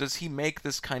knowledge, does he make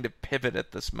this kind of pivot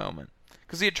at this moment?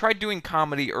 Because he had tried doing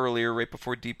comedy earlier, right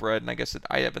before Deep Red, and I guess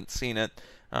I haven't seen it,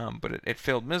 but it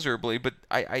failed miserably. But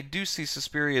I do see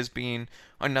Suspiria as being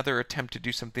another attempt to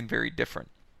do something very different.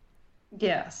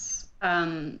 Yes.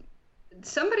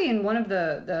 Somebody in one of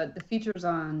the features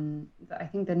on, I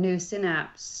think, the new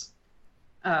Synapse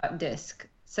disc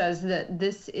says that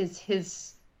this is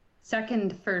his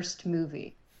first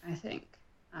movie, I think,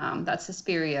 that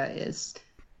Suspiria is.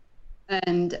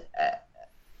 And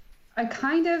I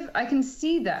can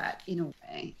see that in a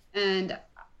way. And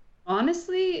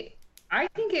honestly, I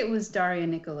think it was Dario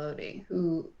Nicolodi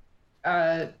who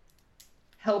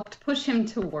helped push him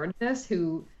toward this,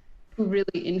 who really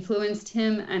influenced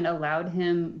him and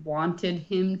wanted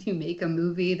him to make a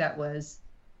movie that was.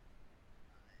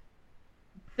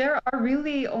 There are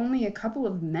really only a couple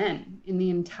of men in the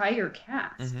entire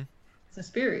cast,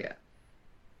 Suspiria.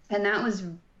 And that was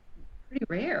pretty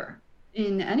rare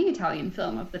in any Italian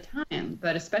film of the time,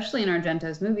 but especially in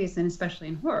Argento's movies and especially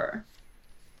in horror.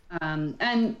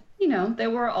 And, they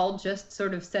were all just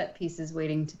sort of set pieces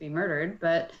waiting to be murdered,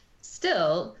 but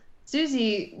still,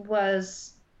 Susie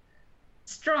was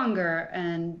stronger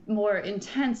and more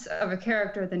intense of a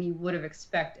character than you would have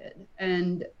expected.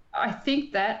 And I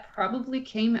think that probably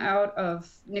came out of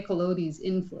Nicolodi's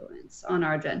influence on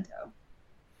Argento.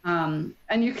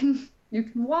 And you can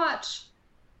watch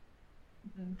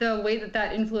the way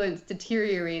that influence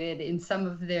deteriorated in some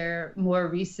of their more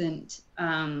recent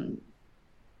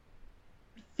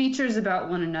features about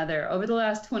one another. Over the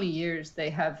last 20 years, they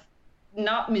have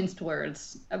not minced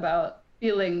words about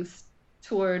feelings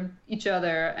toward each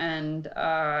other and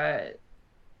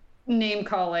name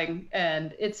calling,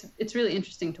 and it's really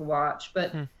interesting to watch.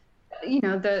 But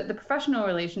the professional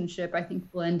relationship, I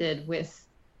think, blended with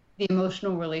the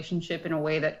emotional relationship in a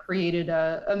way that created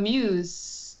a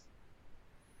muse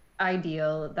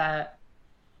ideal that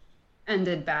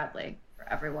ended badly for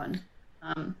everyone.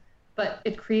 Um, but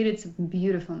it created some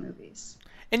beautiful movies.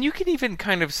 And you can even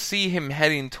kind of see him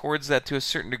heading towards that to a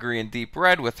certain degree in Deep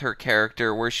Red with her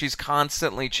character, where she's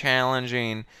constantly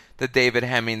challenging the David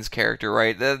Hemmings character,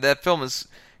 right? That film is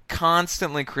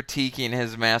constantly critiquing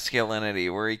his masculinity,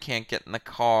 where he can't get in the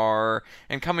car,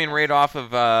 and coming right off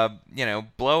of,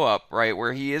 Blow Up, right?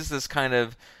 Where he is this kind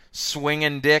of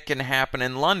swinging dick and happen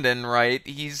in London, right?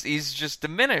 He's just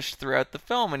diminished throughout the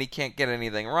film, and he can't get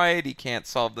anything right. He can't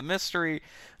solve the mystery.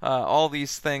 All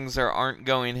these things aren't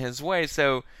going his way.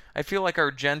 So I feel like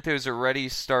Argento's already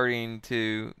starting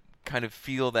to kind of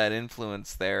feel that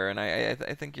influence there, and I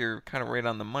think you're kind of right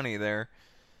on the money there.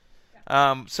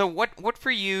 So what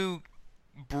for you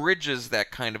bridges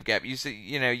that kind of gap? You say,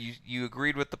 you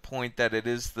agreed with the point that it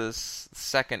is this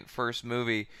second first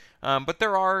movie, but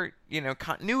there are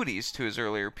continuities to his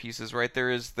earlier pieces, right? There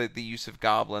is the use of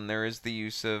Goblin, there is the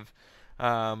use of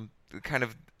kind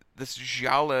of this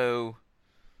giallo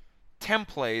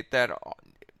template that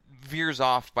veers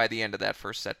off by the end of that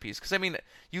first set piece. Because I mean,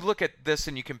 you look at this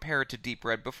and you compare it to Deep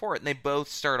Red before it, and they both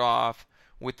start off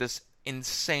with this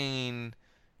insane,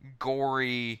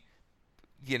 gory,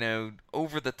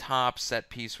 over the top set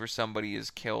piece where somebody is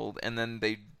killed, and then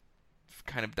they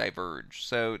kind of diverge.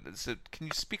 So can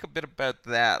you speak a bit about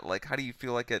that? Like, how do you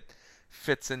feel like it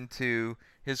fits into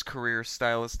his career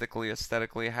stylistically,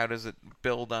 aesthetically? How does it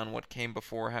build on what came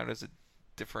before? How does it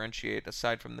differentiate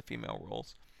aside from the female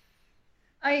roles?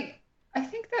 I I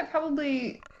think that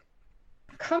probably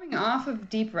coming off of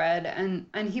Deep Red,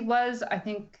 and he was, I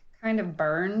think, kind of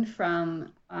burned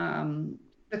from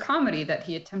the comedy that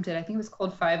he attempted. I think it was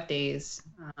called 5 Days,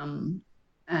 and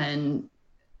and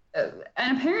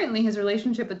apparently his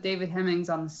relationship with David Hemmings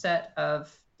on the set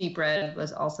of Deep Red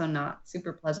was also not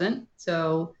super pleasant.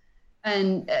 So,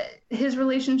 and his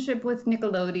relationship with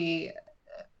Nickelodeon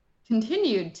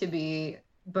continued to be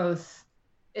both,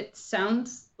 it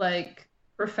sounds like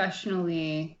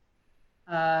professionally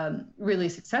really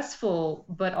successful,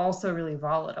 but also really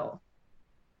volatile.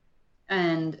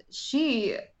 And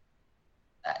she,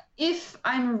 if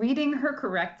I'm reading her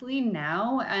correctly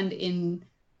now, and in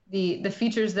the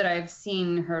features that I've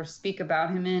seen her speak about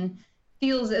him in,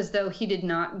 feels as though he did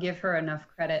not give her enough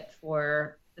credit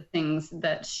for the things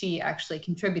that she actually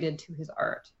contributed to his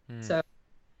art. Hmm. So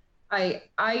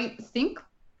I think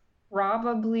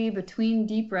probably between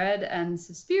Deep Red and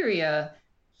Suspiria,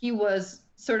 he was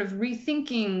sort of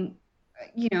rethinking,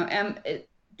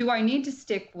 do I need to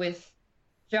stick with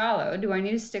Giallo? Do I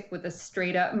need to stick with a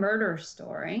straight up murder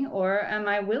story, or am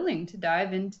I willing to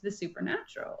dive into the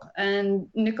supernatural? And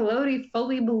Nickelodeon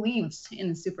fully believes in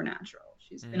the supernatural.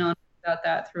 She's been Hmm. on about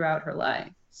that throughout her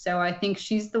life. So I think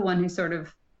she's the one who sort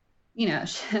of, she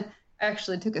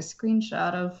actually took a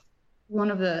screenshot of one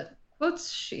of the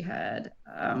quotes she had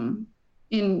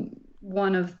in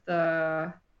one of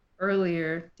the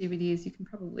earlier DVDs. You can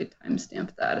probably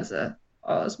timestamp that as a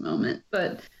pause moment.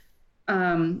 But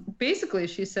basically,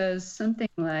 she says something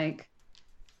like,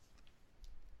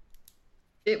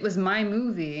 "It was my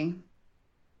movie,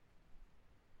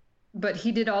 but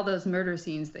he did all those murder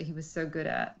scenes that he was so good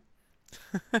at."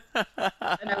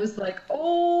 And I was like,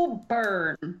 "Oh,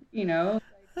 burn," like,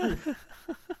 oof.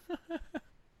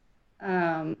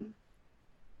 Um,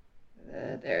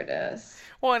 there it is.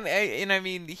 Well, and I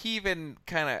mean, he even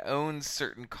kind of owns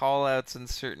certain call-outs and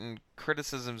certain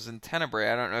criticisms in Tenebrae.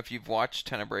 I don't know if you've watched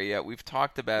Tenebrae yet. We've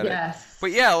talked about it,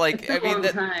 but Yes, yeah, it's like been I a mean long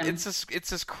that time. it's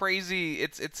this crazy.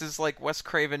 It's his like Wes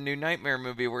Craven New Nightmare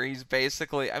movie where he's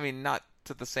basically, I mean, not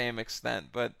to the same extent,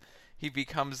 but he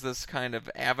becomes this kind of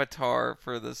avatar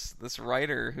for this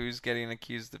writer who's getting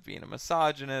accused of being a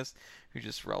misogynist, who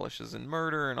just relishes in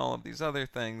murder and all of these other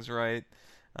things, right?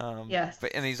 But and Yes.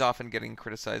 he's often getting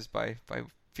criticized by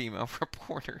female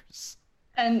reporters.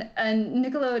 And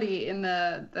Nickelodeon in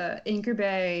the Anchor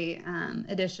Bay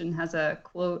edition has a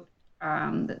quote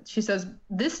that she says,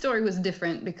 "This story was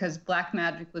different because black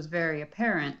magic was very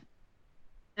apparent,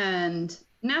 and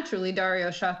naturally Dario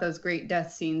shot those great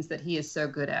death scenes that he is so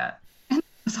good at."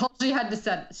 That's all she had to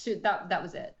say. That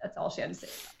was it. That's all she had to say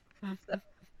about it. So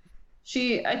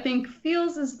she, I think,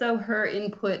 feels as though her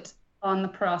input on the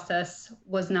process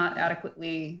was not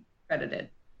adequately credited,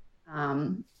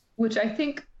 which I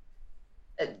think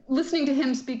listening to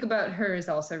him speak about her is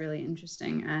also really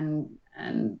interesting,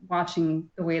 and watching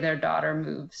the way their daughter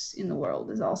moves in the world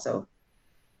is also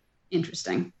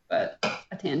interesting, but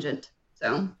a tangent.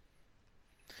 So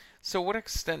So, what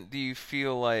extent do you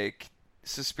feel like?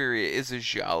 Suspiria is a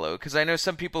giallo? Because I know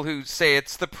some people who say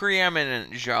it's the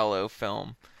preeminent giallo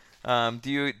film. Do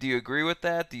you agree with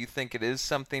that? Do you think it is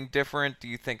something different? Do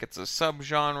you think it's a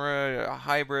subgenre, a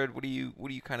hybrid? What do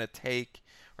you kind of take,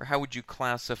 or how would you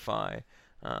classify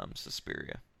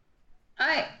Suspiria?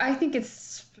 I think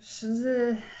it's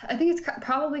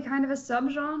probably kind of a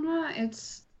subgenre.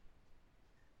 It's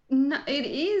no, it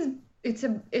is it's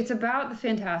about the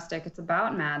fantastic. It's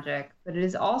about magic, but it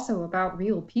is also about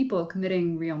real people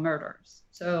committing real murders.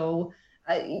 So,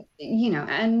 and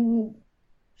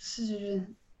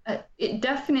it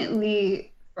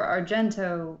definitely for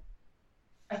Argento,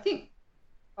 I think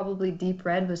probably Deep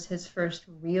Red was his first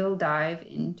real dive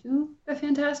into the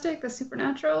fantastic, the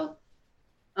supernatural.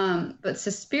 But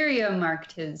Suspiria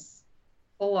marked his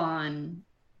full on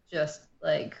just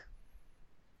like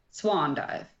swan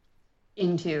dive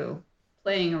into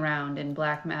playing around in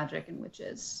black magic and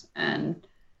witches and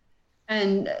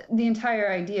the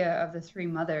entire idea of the three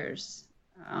mothers.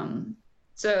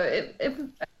 So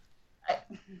I,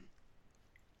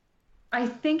 I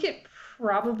think it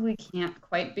probably can't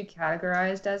quite be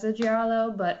categorized as a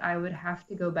giallo, but I would have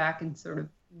to go back and sort of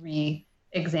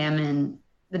re-examine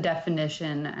the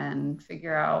definition and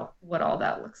figure out what all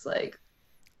that looks like.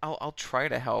 I'll try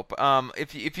to help.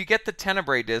 If you get the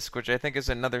Tenebrae disc, which I think is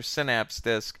another Synapse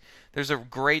disc, there's a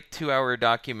great 2-hour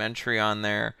documentary on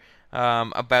there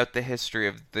about the history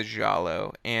of the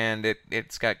giallo, and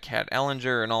it's got Kat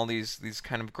Ellinger and all these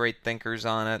kind of great thinkers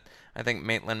on it. I think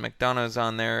Maitland McDonough's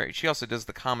on there. She also does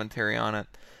the commentary on it.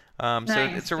 So it's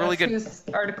Nice. a really That's good. whose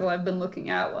article I've been looking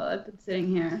at while I've been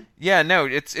sitting here. Yeah, no,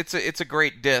 it's a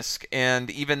great disc, and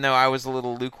even though I was a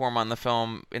little lukewarm on the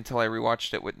film until I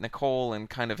rewatched it with Nicole and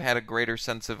kind of had a greater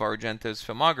sense of Argento's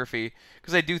filmography,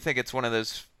 because I do think it's one of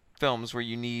those films where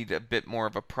you need a bit more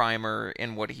of a primer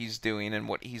in what he's doing and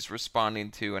what he's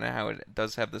responding to and how it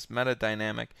does have this meta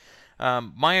dynamic.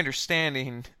 My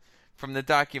understanding from the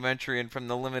documentary and from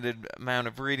the limited amount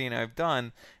of reading I've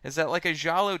done is that like a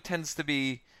giallo tends to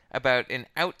be about an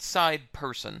outside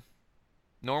person,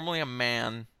 normally a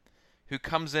man, who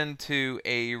comes into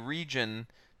a region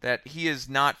that he is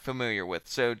not familiar with.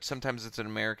 So sometimes it's an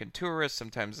American tourist,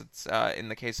 sometimes it's, in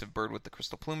the case of Bird with the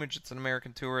Crystal Plumage, it's an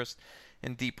American tourist.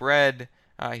 In Deep Red,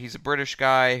 he's a British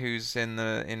guy who's in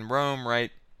Rome,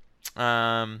 right?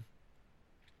 I'm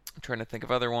trying to think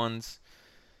of other ones.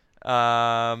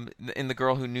 In The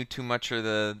Girl Who Knew Too Much,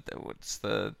 or what's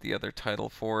the other title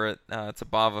for it? It's a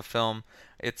Bava film.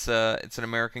 It's an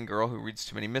American girl who reads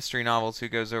too many mystery novels who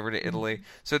goes over to Italy.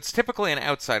 So it's typically an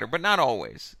outsider, but not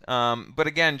always. But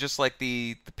again, just like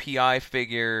the PI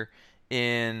figure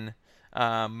in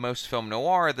most film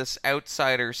noir, this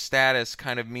outsider status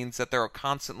kind of means that they're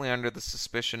constantly under the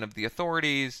suspicion of the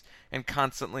authorities and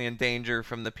constantly in danger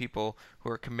from the people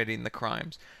who are committing the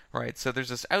crimes. Right, so there's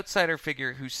this outsider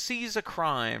figure who sees a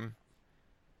crime,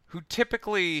 who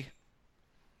typically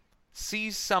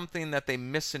sees something that they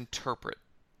misinterpret,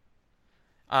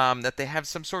 that they have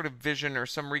some sort of vision or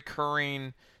some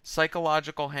recurring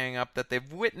psychological hang-up that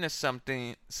they've witnessed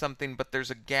something, but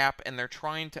there's a gap and they're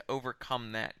trying to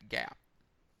overcome that gap.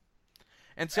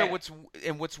 And so Right.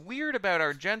 what's weird about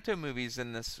Argento movies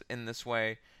in this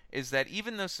way is that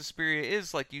even though Suspiria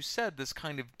is, like you said, this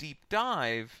kind of deep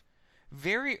dive,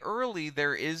 very early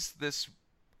there is this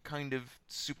kind of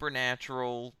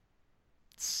supernatural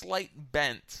slight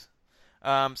bent.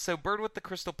 So Bird with the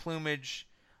Crystal Plumage,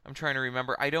 I'm trying to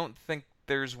remember. I don't think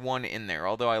there's one in there,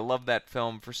 although I love that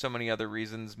film for so many other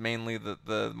reasons, mainly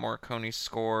the Morricone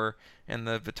score and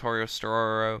the Vittorio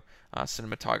Storaro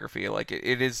cinematography. Like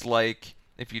it is like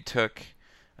if you took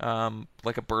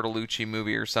like a Bertolucci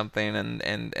movie or something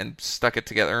and stuck it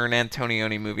together, or an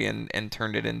Antonioni movie and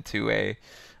turned it into a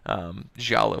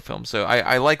giallo film. So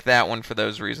I like that one for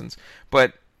those reasons.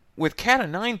 But with Cat o'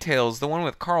 Nine Tails, the one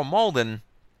with Carl Malden,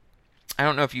 I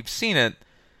don't know if you've seen it.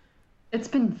 It's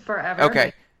been forever.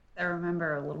 Okay, I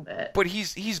remember a little bit. but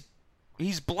he's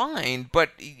blind, but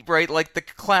right, like the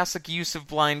classic use of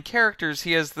blind characters,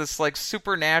 he has this like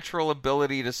supernatural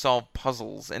ability to solve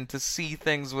puzzles and to see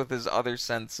things with his other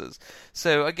senses.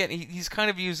 So again, he's kind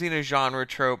of using a genre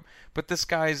trope, but this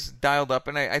guy's dialed up,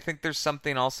 and I think there's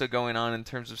something also going on in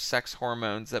terms of sex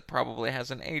hormones that probably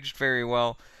hasn't aged very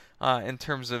well in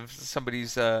terms of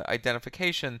somebody's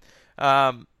identification.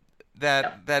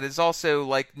 Yep. That is also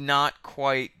like not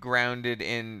quite grounded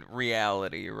in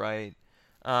reality, right?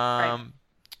 Right. Um,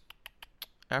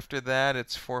 After that,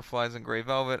 it's Four Flies in Grey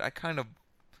Velvet. I kind of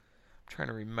trying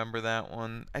to remember that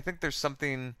one. I think there's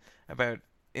something about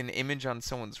an image on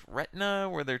someone's retina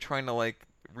where they're trying to like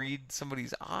read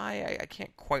somebody's eye. I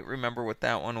can't quite remember what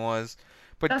that one was.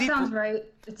 But That Deep, sounds right.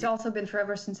 It's also been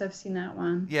forever since I've seen that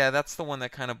one. yeah, that's the one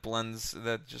that kind of blends,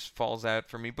 that just falls out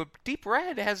for me. But Deep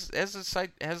Red has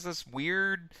this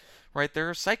weird, right? There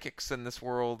are psychics in this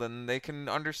world, and they can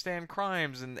understand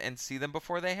crimes and see them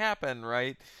before they happen,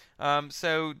 right?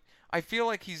 So I feel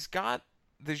like he's got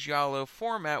the giallo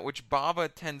format, which Bava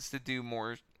tends to do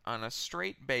more on a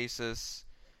straight basis,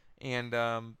 and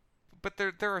but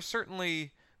there are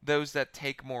certainly those that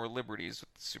take more liberties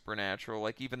with the supernatural.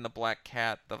 Like even the Black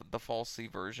Cat, the Falsey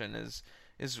version is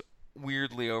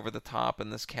weirdly over the top,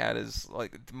 and this cat is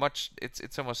like much.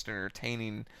 It's almost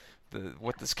entertaining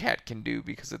what this cat can do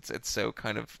because it's so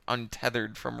kind of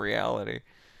untethered from reality.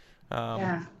 Um,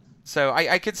 Yeah. so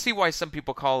I could see why some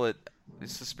people call it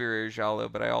Suspiria Giallo,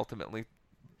 but I ultimately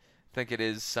think it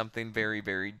is something very,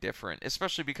 very different,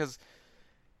 especially because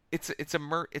it's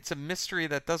a mystery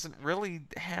that doesn't really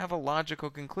have a logical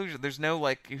conclusion. There's no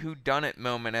like who done it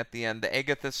moment at the end. The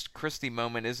Agatha Christie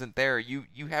moment isn't there. You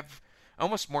have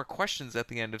almost more questions at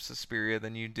the end of Suspiria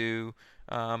than you do,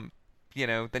 than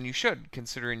you should,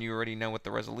 considering you already know what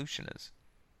the resolution is.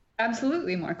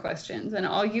 Absolutely more questions. And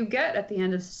all you get at the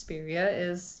end of Suspiria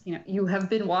is, you have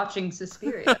been watching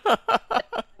Suspiria.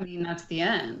 I mean, that's the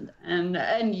end.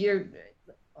 And you're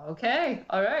okay,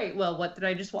 all right. Well, what did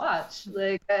I just watch?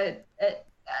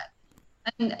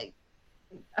 And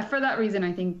for that reason,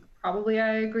 I think probably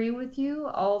I agree with you.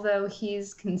 Although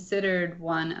he's considered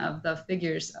one of the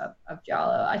figures of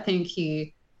Giallo, I think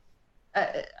uh,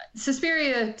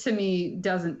 Suspiria to me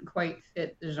doesn't quite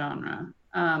fit the genre.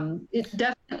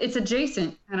 It's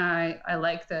adjacent, and I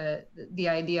like the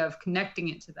idea of connecting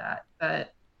it to that,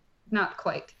 but not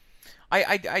quite.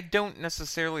 I don't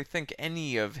necessarily think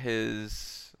any of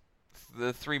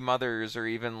the Three Mothers or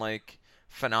even like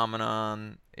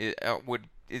Phenomenon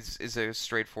is a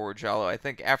straightforward giallo. I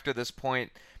think after this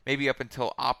point, maybe up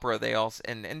until Opera, they also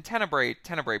and Tenebrae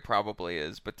probably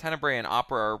is, but Tenebrae and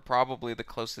Opera are probably the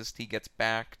closest he gets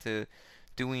back to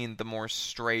doing the more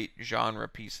straight genre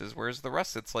pieces. Whereas the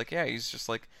rest, it's like, yeah, he's just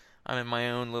like, I'm in my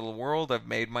own little world. I've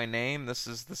made my name. This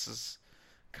is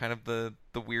kind of the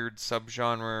weird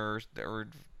subgenre or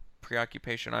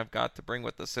preoccupation I've got to bring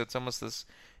with this. So it's almost this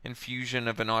infusion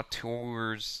of an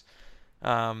auteur's,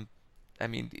 um, I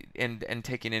mean, and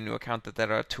taking into account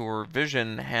that auteur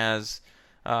vision has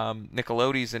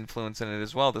Nickelodeon's influence in it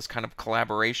as well. This kind of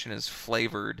collaboration is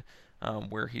flavored,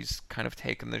 where he's kind of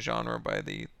taken the genre by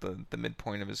the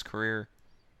midpoint of his career.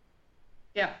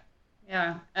 Yeah,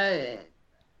 yeah.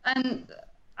 And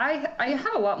I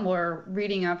had a lot more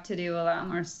reading up to do, a lot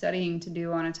more studying to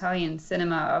do on Italian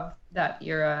cinema of that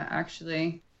era,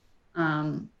 actually.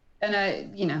 And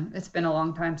it's been a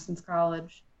long time since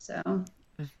college, so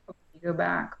hopefully go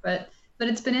back. But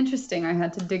it's been interesting. I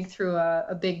had to dig through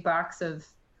a big box of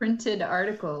printed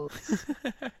articles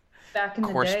back in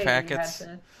the Course day. packets.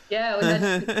 We had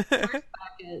to course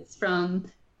packets from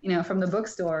the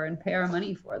bookstore and pay our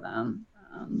money for them.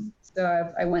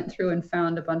 So I went through and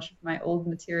found a bunch of my old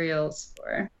materials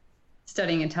for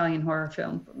studying Italian horror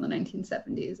film from the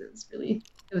 1970s.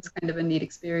 It was kind of a neat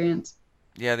experience.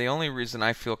 Yeah, the only reason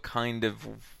I feel kind of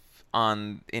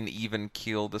on an even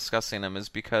keel discussing them is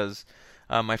because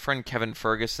my friend Kevin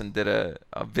Ferguson did a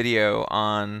video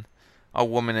on A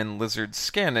Woman in Lizard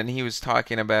Skin, and he was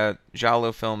talking about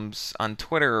giallo films on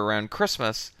Twitter around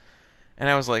Christmas, and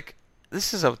I was like,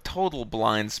 this is a total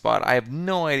blind spot. I have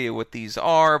no idea what these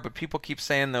are, but people keep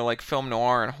saying they're like film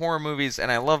noir and horror movies,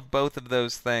 and I love both of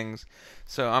those things.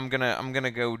 So I'm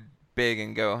gonna go big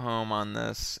and go home on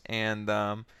this. And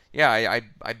yeah,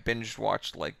 I binge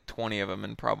watched like 20 of them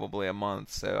in probably a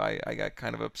month. So I got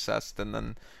kind of obsessed, and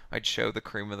then I'd show the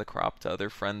cream of the crop to other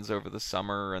friends over the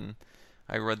summer, and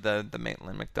I read the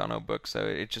Maitland McDonough book. So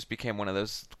it just became one of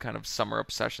those kind of summer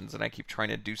obsessions, and I keep trying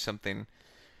to do something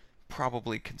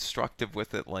probably constructive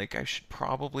with it, like I should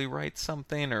probably write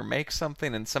something or make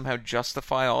something and somehow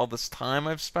justify all this time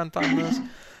I've spent on this.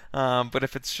 But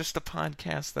if it's just a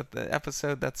podcast, that the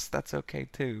episode, that's okay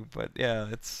too. But yeah,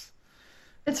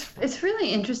 It's really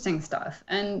interesting stuff,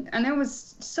 and there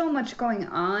was so much going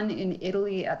on in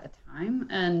Italy at the time,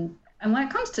 and when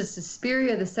it comes to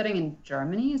Suspiria, the setting in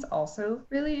Germany is also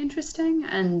really interesting,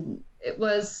 and it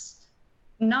was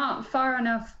not far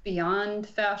enough beyond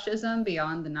fascism,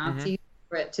 beyond the hmm Nazis,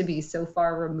 for it to be so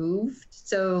far removed.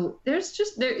 So there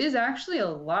is actually a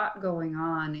lot going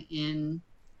on in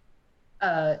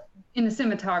the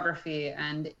cinematography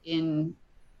and in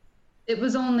it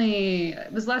was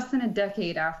less than a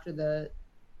decade after the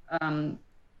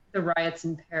riots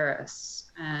in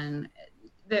Paris, and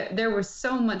there was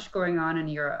so much going on in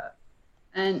Europe,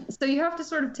 and so you have to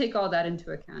sort of take all that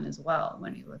into account as well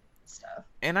when you look at stuff.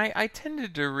 And I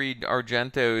tended to read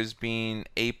Argento as being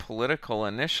apolitical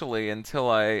initially until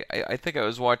I think I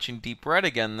was watching Deep Red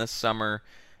again this summer,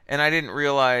 and I didn't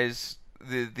realize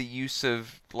the use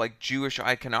of like Jewish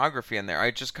iconography in there.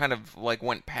 I just kind of like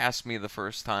went past me the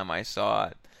first time I saw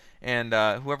it. And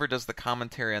whoever does the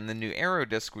commentary on the new Arrow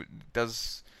disc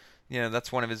does,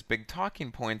 that's one of his big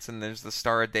talking points. And there's the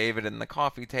Star of David and the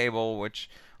coffee table, which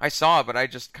I saw, but I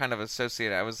just kind of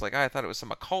associated. I was like, I thought it was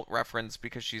some occult reference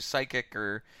because she's psychic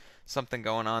or something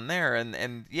going on there.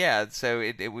 And yeah, so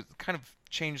it was kind of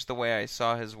changed the way I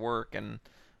saw his work. And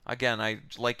again, I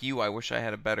like you, I wish I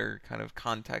had a better kind of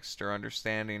context or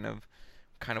understanding of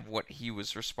kind of what he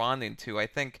was responding to. I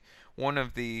think one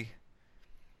of the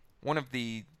one of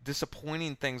the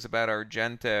disappointing things about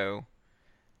Argento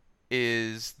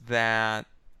is that,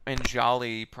 and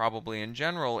Jolly probably in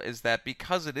general, is that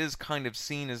because it is kind of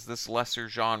seen as this lesser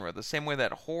genre, the same way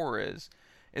that horror is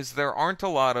there aren't a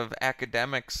lot of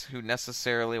academics who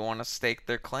necessarily want to stake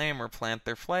their claim or plant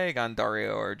their flag on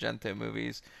Dario Argento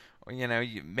movies.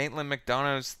 Maitland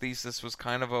McDonough's thesis was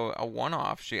kind of a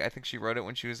one-off. I think she wrote it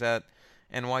when she was at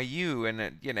NYU,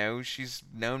 and she's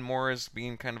known more as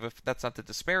being kind of that's not to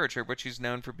disparage her, but she's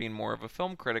known for being more of a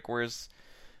film critic, whereas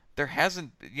there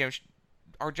hasn't,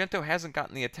 Argento hasn't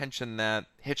gotten the attention that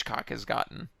Hitchcock has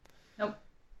gotten. Nope.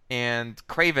 And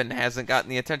Craven hasn't gotten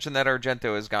the attention that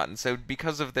Argento has gotten. So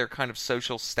because of their kind of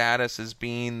social status as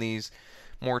being these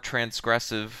more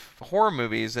transgressive horror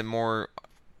movies and more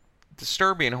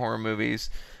disturbing horror movies,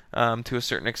 to a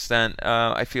certain extent,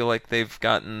 I feel like they've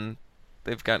gotten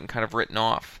kind of written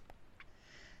off.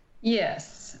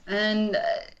 Yes, and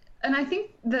I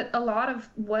think that a lot of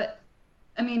what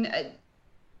I mean,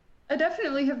 I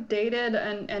definitely have dated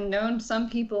and known some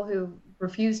people who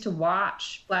refuse to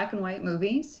watch black and white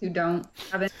movies, who don't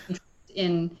have any interest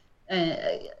in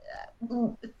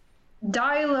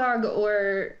dialogue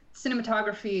or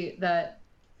cinematography that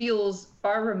feels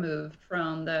far removed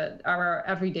from our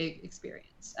everyday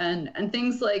experience, and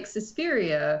things like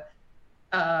Suspiria,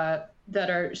 that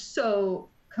are so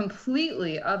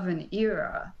completely of an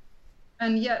era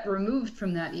and yet removed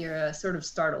from that era sort of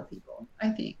startle people, I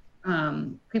think.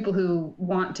 People who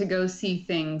want to go see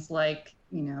things like,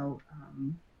 The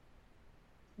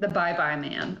Bye Bye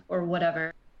Man or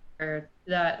whatever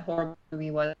that horror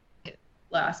movie was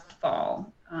last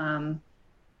fall.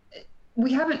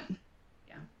 We haven't,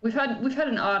 yeah, we've had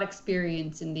an odd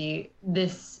experience in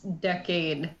this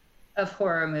decade of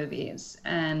horror movies,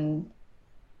 and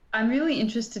I'm really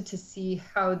interested to see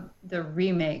how the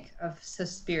remake of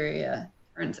Suspiria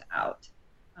turns out.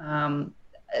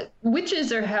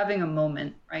 Witches are having a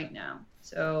moment right now,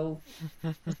 so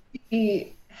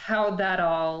see how that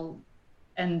all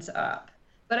ends up.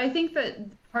 But I think that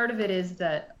part of it is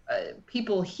that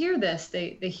people hear this,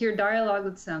 they hear dialogue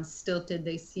that sounds stilted,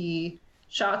 they see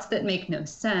shots that make no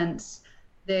sense,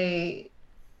 they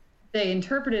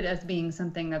interpret it as being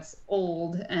something that's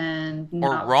old and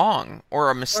not Or wrong, or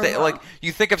a mistake. wrong. Like,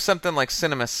 you think of something like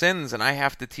Cinema Sins, and I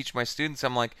have to teach my students,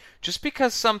 I'm like, just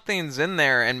because something's in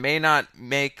there and may not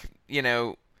make,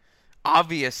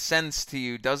 obvious sense to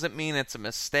you doesn't mean it's a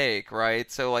mistake,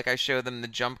 right? So, like, I show them the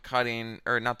jump cutting,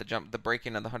 or not the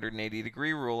breaking of the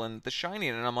 180-degree rule in The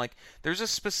Shining, and I'm like, there's a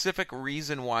specific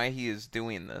reason why he is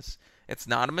doing this. It's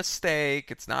not a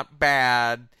mistake, it's not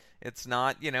bad, it's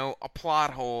not, a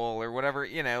plot hole or whatever,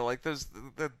 like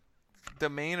the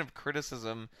domain of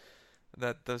criticism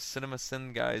that the Cinema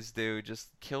Sin guys do just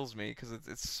kills me because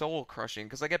it's soul crushing.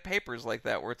 Because I get papers like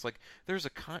that where it's like there's a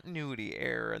continuity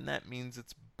error and that means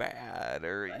it's bad,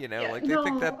 or Yeah, like they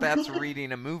think no. that that's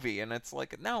reading a movie, and it's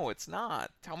like no, it's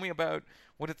not. Tell me about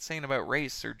what it's saying about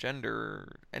race or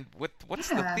gender and what's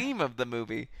the Yeah. theme of the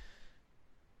movie.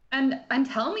 And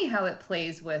tell me how it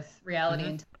plays with reality, Hmm.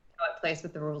 and tell me how it plays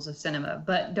with the rules of cinema,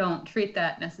 but don't treat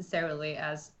that necessarily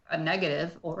as a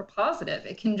negative or a positive.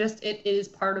 It is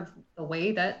part of the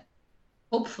way that,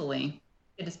 hopefully,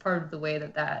 it is part of the way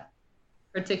that that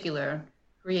particular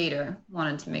creator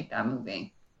wanted to make that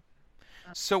movie.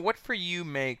 So, what for you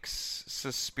makes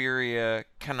Suspiria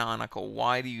canonical?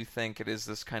 Why do you think it is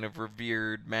this kind of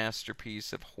revered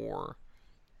masterpiece of horror?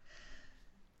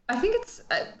 I think it's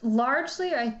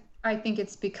largely, I think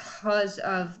it's because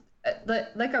of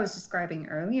like I was describing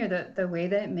earlier, the way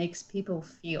that it makes people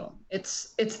feel.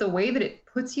 It's the way that it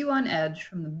puts you on edge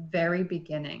from the very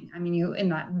beginning. I mean, you in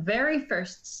that very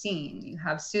first scene, you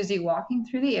have Susie walking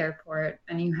through the airport,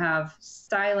 and you have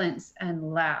silence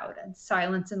and loud, and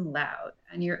silence and loud,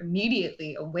 and you're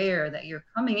immediately aware that you're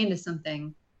coming into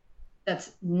something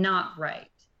that's not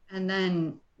right. And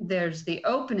then there's the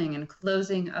opening and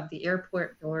closing of the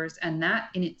airport doors, and that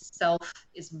in itself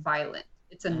is violent.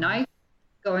 It's a Hmm. knife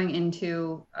going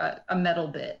into a metal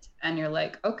bit, and you're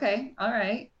like, okay, all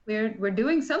right, we're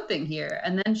doing something here.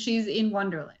 And then she's in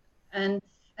Wonderland, and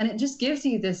it just gives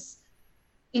you this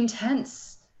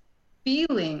intense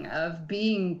feeling of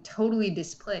being totally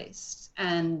displaced.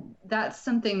 And that's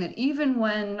something that even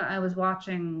when I was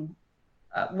watching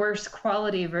worse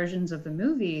quality versions of the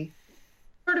movie,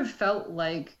 sort of felt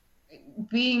like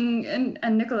being, and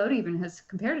Nickelodeon even has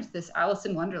compared it to this Alice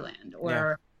in Wonderland, Yeah.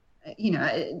 or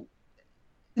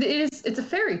it's a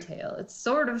fairy tale. It's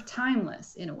sort of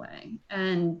timeless in a way.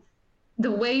 And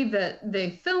the way that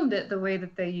they filmed it, the way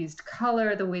that they used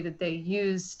color, the way that they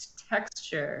used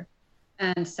texture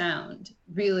and sound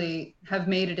really have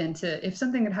made it into, if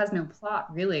something that has no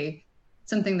plot, really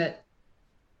something that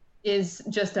is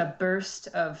just a burst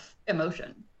of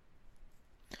emotion.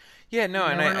 Yeah, no,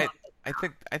 And and there weren't a lot.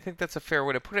 I think that's a fair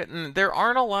way to put it. And there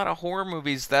aren't a lot of horror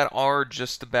movies that are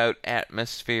just about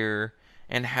atmosphere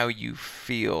and how you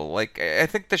feel. Like I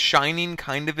think The Shining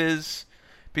kind of is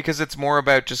because it's more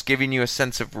about just giving you a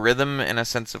sense of rhythm and a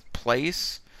sense of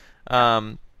place.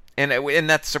 Yeah. And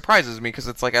that surprises me because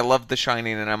it's like I love The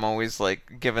Shining and I'm always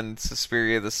like giving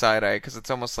Suspiria the side eye because it's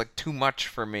almost like too much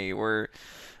for me. Where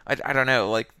I don't know,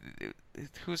 like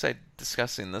who was I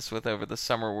discussing this with over the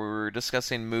summer? We were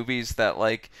discussing movies that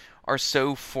like are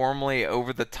so formally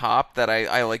over the top that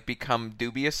I like become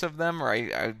dubious of them, or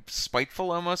I'm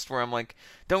spiteful almost, where I'm like,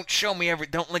 don't show me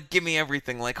don't like give me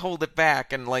everything, like hold it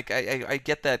back, and like I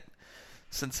get that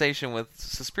sensation with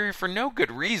Suspiria for no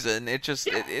good reason.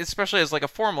 Especially as like a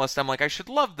formalist, I'm like I should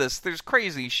love this. There's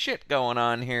crazy shit going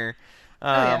on here,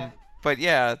 Oh yeah. but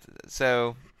yeah,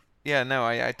 so yeah, no,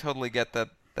 I totally get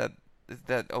that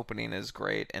opening is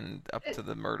great and up to It,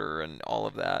 the murder and all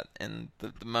of that and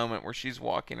the moment where she's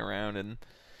walking around and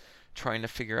trying to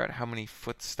figure out how many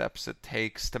footsteps it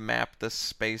takes to map this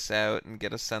space out and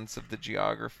get a sense of the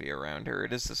geography around her.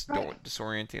 It is this right.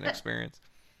 disorienting experience.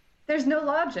 There's no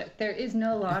logic. There is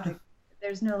no logic.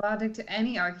 There's no logic to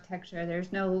any architecture.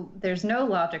 There's no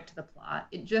logic to the plot.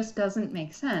 It just doesn't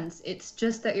make sense. It's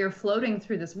just that you're floating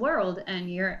through this world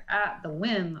and you're at the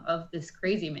whim of this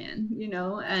crazy man,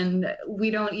 and we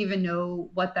don't even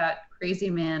know what that crazy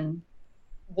man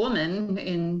woman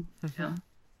in,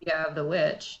 yeah, of the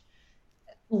witch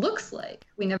looks like.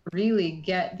 We never really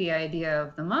get the idea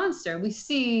of the monster. We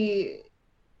see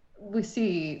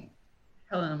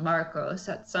Helena Marcos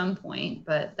at some point,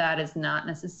 but that is not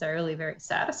necessarily very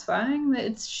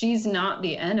satisfying. She's not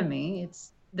the enemy.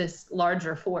 It's this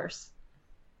larger force.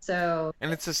 So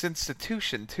And it's this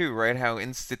institution too, right? How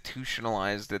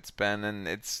institutionalized it's been, and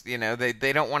it's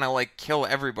they don't want to like kill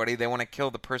everybody. They want to kill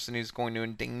the person who's going to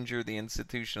endanger the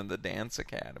institution of the dance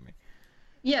academy.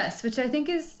 yes, which I think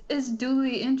is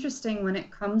duly interesting when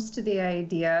it comes to the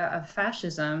idea of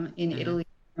fascism in Hmm. Italy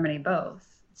and Germany both.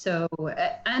 So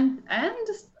and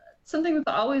something that's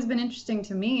always been interesting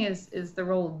to me is the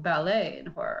role of ballet in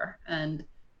horror, and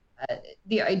uh,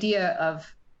 the idea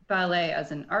of ballet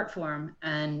as an art form,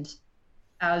 and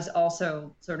as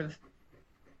also sort of,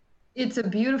 it's a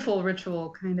beautiful ritual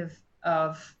kind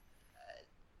of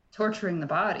torturing the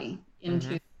body Hmm.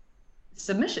 into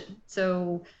submission.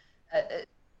 So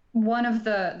one of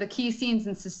the key scenes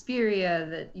in Suspiria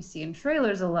that you see in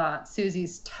trailers a lot,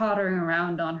 Susie's tottering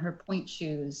around on her point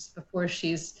shoes before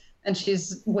she's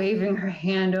waving her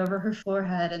hand over her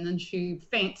forehead, and then she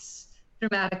faints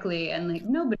dramatically, and like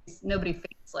nobody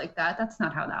faints like that. That's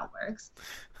not how that works.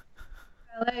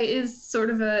 Ballet is sort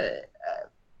of a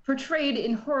portrayed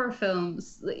in horror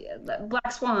films,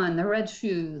 Black Swan, The Red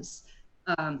Shoes.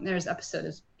 There's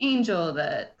episodes of Angel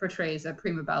that portrays a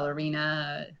prima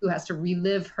ballerina who has to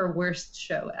relive her worst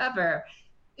show ever.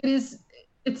 It is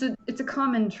it's a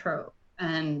common trope,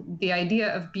 and the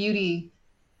idea of beauty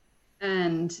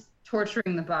and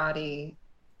torturing the body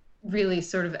really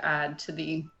sort of add to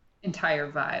the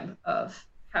entire vibe of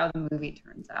how the movie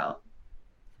turns out.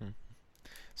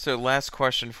 So, last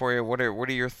question for you: what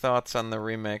are your thoughts on the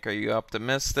remake? Are you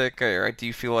optimistic, or do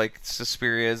you feel like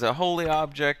Suspiria is a holy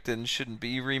object and shouldn't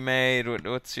be remade?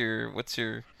 What's your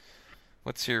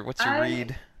I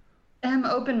read? am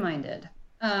open-minded.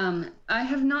 I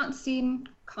have not seen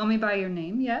Call Me by Your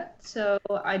Name yet, so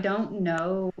I don't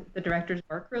know the director's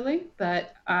work really,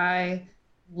 but I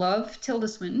love Tilda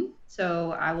Swinton,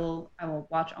 so I will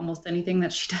watch almost anything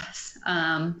that she does.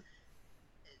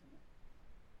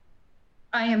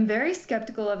 I am very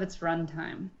skeptical of its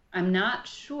runtime. I'm not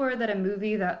sure that a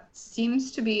movie that seems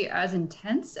to be as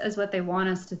intense as what they want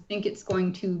us to think it's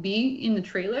going to be in the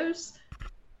trailers,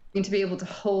 going to be able to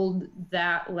hold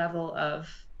that level of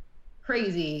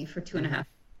crazy for two and a Hmm. half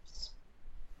years.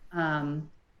 Um,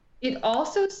 It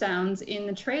also sounds in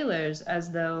the trailers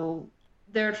as though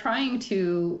they're trying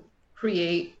to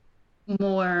create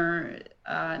more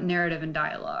narrative and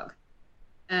dialogue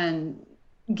and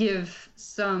give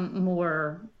some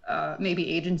more maybe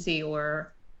agency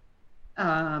or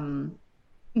um,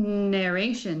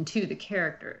 narration to the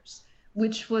characters,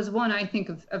 which was one I think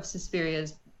of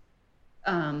Suspiria's,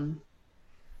 um,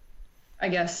 I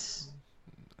guess,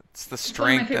 It's the it's one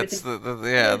of my strength. favorite That's things.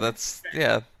 yeah. That's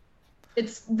yeah.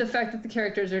 It's the fact that the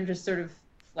characters are just sort of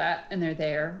flat and they're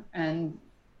there, and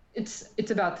it's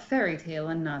about the fairy tale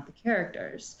and not the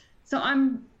characters. So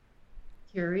I'm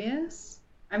curious.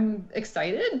 I'm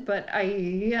excited, but I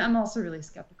am also really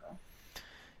skeptical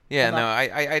Yeah, no,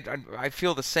 about. I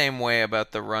feel the same way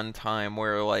about the runtime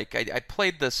where like I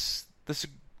played this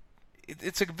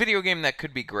it's a video game that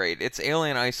could be great. It's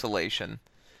Alien Isolation.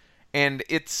 And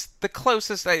it's the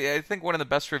closest. I think one of the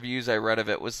best reviews I read of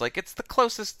it was like it's the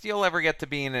closest you'll ever get to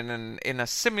being in a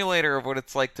simulator of what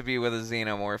it's like to be with a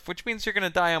xenomorph, which means you're gonna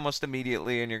die almost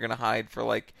immediately, and you're gonna hide for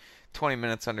like 20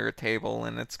 minutes under a table,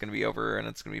 and it's gonna be over, and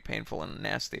it's gonna be painful and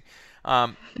nasty.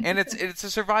 And it's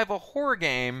a survival horror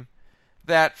game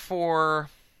that for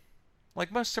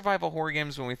like most survival horror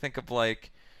games, when we think of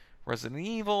like Resident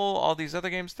Evil, all these other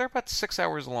games, they're about 6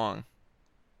 hours long.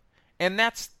 And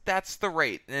that's the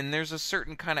rate. And there's a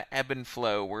certain kind of ebb and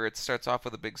flow where it starts off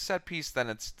with a big set piece, then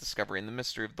it's discovering the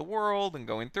mystery of the world and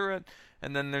going through it.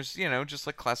 And then there's, just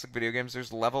like classic video games,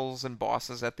 there's levels and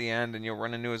bosses at the end, and you'll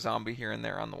run into a zombie here and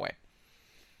there on the way.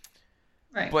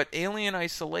 Right. But Alien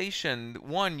Isolation,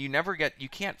 one, you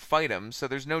can't fight them, so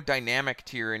there's no dynamic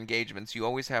to your engagements. You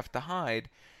always have to hide,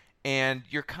 and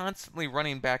you're constantly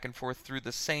running back and forth through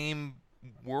the same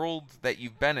world that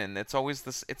you've been in. It's always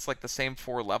this. It's like the same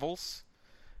four levels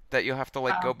that you'll have to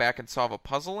like go Wow. back and solve a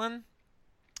puzzle in.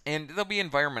 And there'll be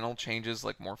environmental changes,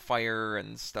 like more fire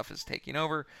and stuff is taking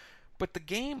over. But the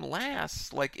game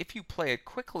lasts, like, if you play it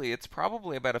quickly, it's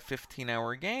probably about a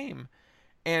 15-hour game.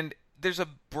 And there's a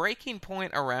breaking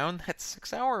point around that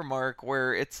 6 hour mark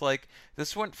where it's like,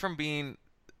 this went from being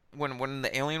when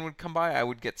the alien would come by, I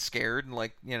would get scared and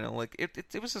like like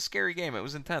it was a scary game. It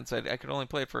was intense. I could only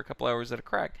play it for a couple hours at a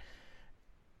crack.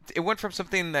 It went from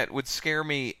something that would scare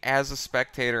me as a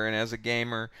spectator and as a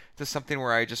gamer to something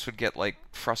where I just would get like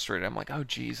frustrated. I'm like, oh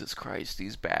Jesus Christ,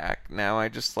 he's back. Now I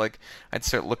just like I'd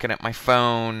start looking at my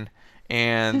phone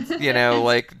and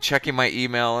like checking my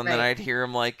email, and then Right. I'd hear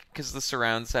him like because the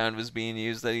surround sound was being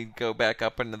used that he'd go back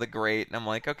up into the grate, and I'm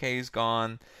like, okay, he's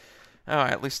gone. Oh,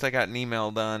 at least I got an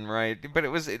email done, right? But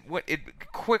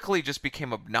it quickly just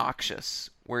became obnoxious,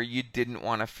 where you didn't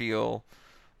want to feel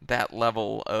that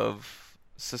level of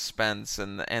suspense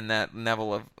and that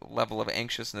level of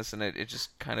anxiousness, and it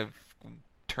just kind of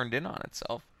turned in on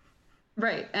itself.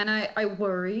 Right. And I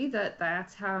worry that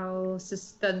that's how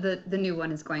the new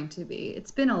one is going to be.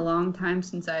 It's been a long time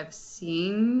since I've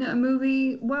seen a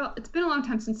movie. Well, it's been a long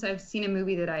time since I've seen a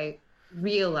movie that I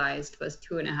realized was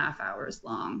 2.5 hours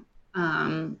long.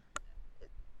 Um,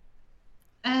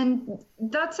 and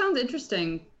that sounds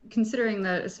interesting, considering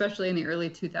that, especially in the early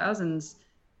 2000s,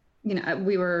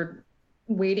 we were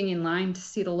waiting in line to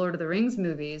see the Lord of the Rings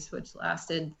movies, which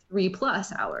lasted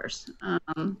 3+ hours.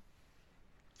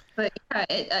 But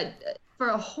yeah, for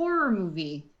a horror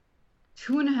movie,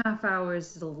 2.5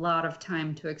 hours is a lot of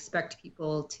time to expect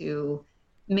people to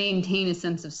maintain a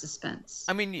sense of suspense.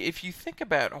 I mean, if you think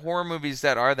about horror movies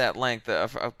that are that length,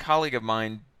 a colleague of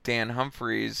mine, Dan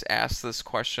Humphreys, asked this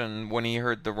question when he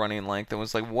heard the running length and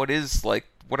was like, what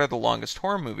are the longest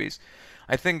horror movies?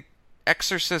 I think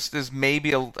Exorcist is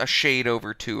maybe a shade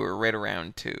over two or right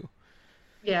around two.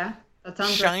 Yeah, that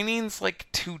sounds right. Shining's like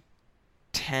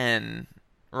 210,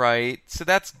 right? So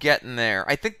that's getting there.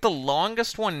 I think the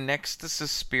longest one next to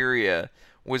Suspiria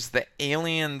was the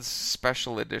Aliens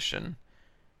Special Edition.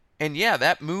 And yeah,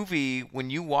 that movie, when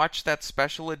you watch that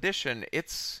special edition,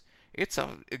 it's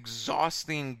a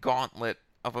exhausting gauntlet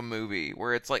of a movie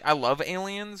where it's like I love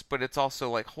Aliens, but it's also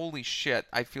like holy shit,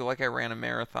 I feel like I ran a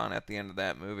marathon at the end of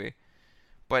that movie.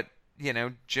 But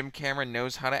Jim Cameron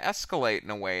knows how to escalate in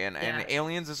a way, and Yes.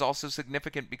 Aliens is also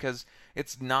significant because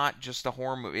it's not just a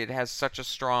horror movie. It has such a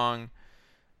strong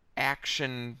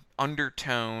action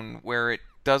undertone where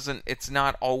it's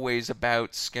not always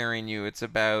about scaring you. It's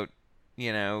about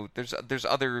there's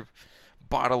other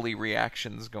bodily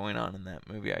reactions going on in that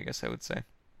movie, I guess I would say.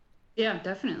 Yeah,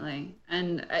 definitely.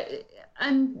 And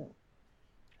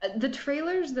the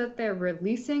trailers that they're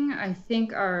releasing, I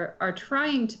think, are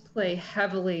trying to play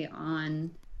heavily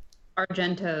on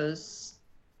Argento's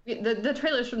the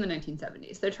trailers from the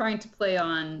 1970s. They're trying to play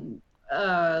on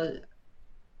uh,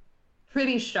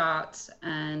 pretty shots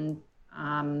and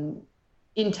um,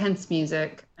 intense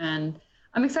music, and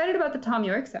I'm excited about the Tom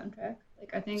York soundtrack.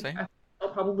 Like Same. I think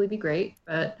it'll probably be great,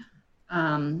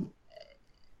 um,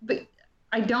 but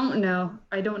I don't know.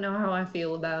 I don't know how I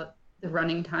feel about the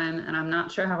running time, and I'm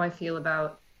not sure how I feel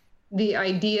about the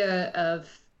idea of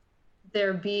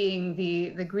there being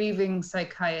the grieving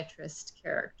psychiatrist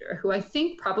character, who I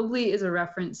think probably is a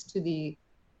reference to the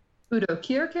Udo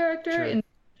Kier character Sure. in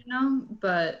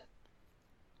but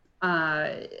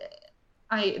uh,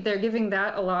 I they're giving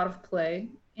that a lot of play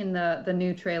in the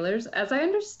new trailers. As I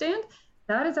understand,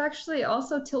 that is actually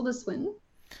also Tilda Swinton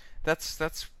That's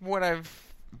what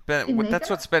I've been. in That's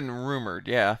what's makeup. been rumored.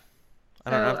 Yeah. I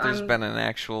don't know So if there's been an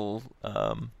actual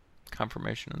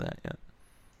confirmation of that yet.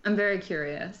 I'm very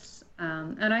curious.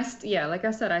 And yeah, like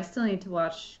I said, I still need to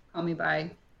watch Call Me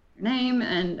by Your Name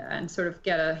and sort of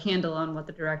get a handle on what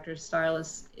the director's style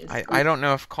is I going. don't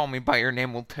know if Call Me by Your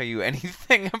Name will tell you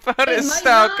anything about It his might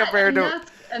style not, compared to.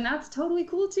 and that's totally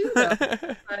cool too, though.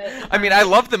 If I I'm mean, I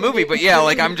love the interested movie, in but yeah,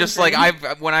 like completely I'm different just like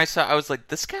things. when I saw, I was like,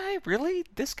 this guy, really,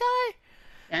 this guy?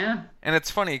 Yeah, And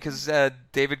it's funny because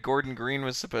David Gordon Green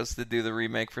was supposed to do the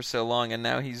remake for so long, and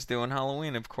now he's doing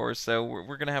Halloween, of course. So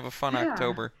we're gonna have a fun yeah,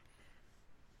 October.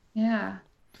 yeah.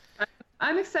 I-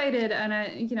 I'm excited, and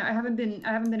I haven't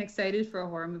been excited for a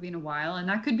horror movie in a while, and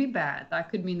that could be bad. That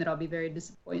could mean that I'll be very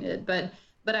disappointed. But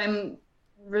I'm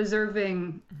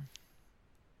reserving.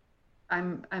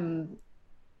 I'm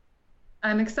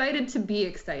I'm excited to be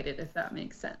excited, if that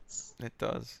makes sense. It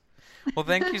does. Well,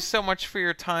 thank you so much for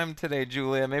your time today,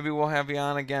 Julia. Maybe we'll have you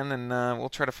on again, and we'll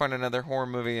try to find another horror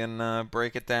movie and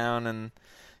break it down. And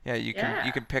yeah, you Yeah.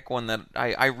 can pick one that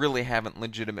I really haven't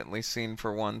legitimately seen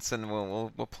for once, and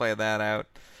we'll play that out,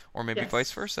 or maybe vice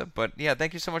Yes. versa. But yeah,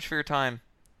 thank you so much for your time.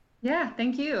 Yeah.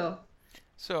 Thank you.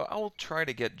 So I will try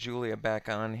to get Julia back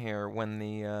on here when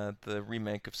the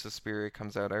remake of Suspiria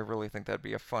comes out. I really think that'd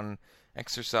be a fun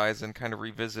exercise in kind of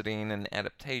revisiting an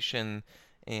adaptation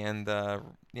and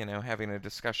having a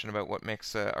discussion about what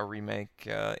makes a remake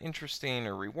interesting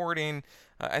or rewarding.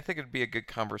 I think it'd be a good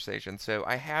conversation. So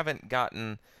I haven't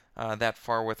gotten that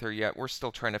far with her yet. We're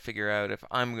still trying to figure out if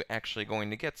I'm actually going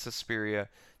to get Suspiria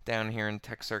down here in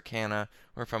Texarkana,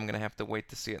 or if I'm going to have to wait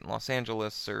to see it in Los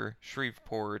Angeles or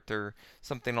Shreveport or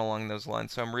something along those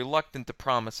lines. So I'm reluctant to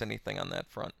promise anything on that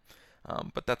front.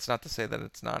 But that's not to say that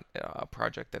it's not a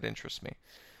project that interests me.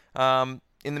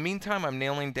 In the meantime, I'm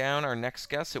nailing down our next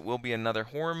guest. It will be another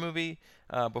horror movie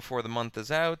before the month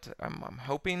is out. I'm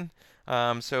hoping.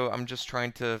 So I'm just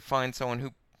trying to find someone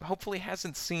who hopefully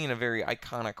hasn't seen a very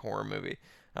iconic horror movie.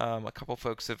 A couple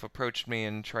folks have approached me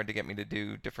and tried to get me to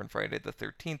do different Friday the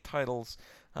 13th titles.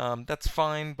 That's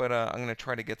fine, but I'm going to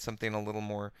try to get something a little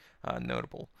more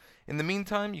notable. In the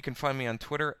meantime, you can find me on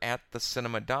Twitter at the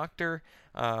Cinema Doctor.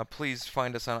 Please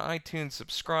find us on iTunes,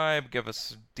 subscribe, give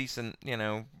us decent,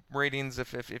 ratings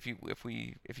if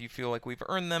you feel like we've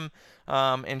earned them,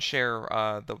 and share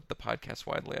the podcast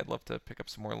widely. I'd love to pick up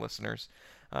some more listeners.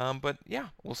 But yeah,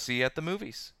 we'll see you at the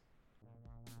movies.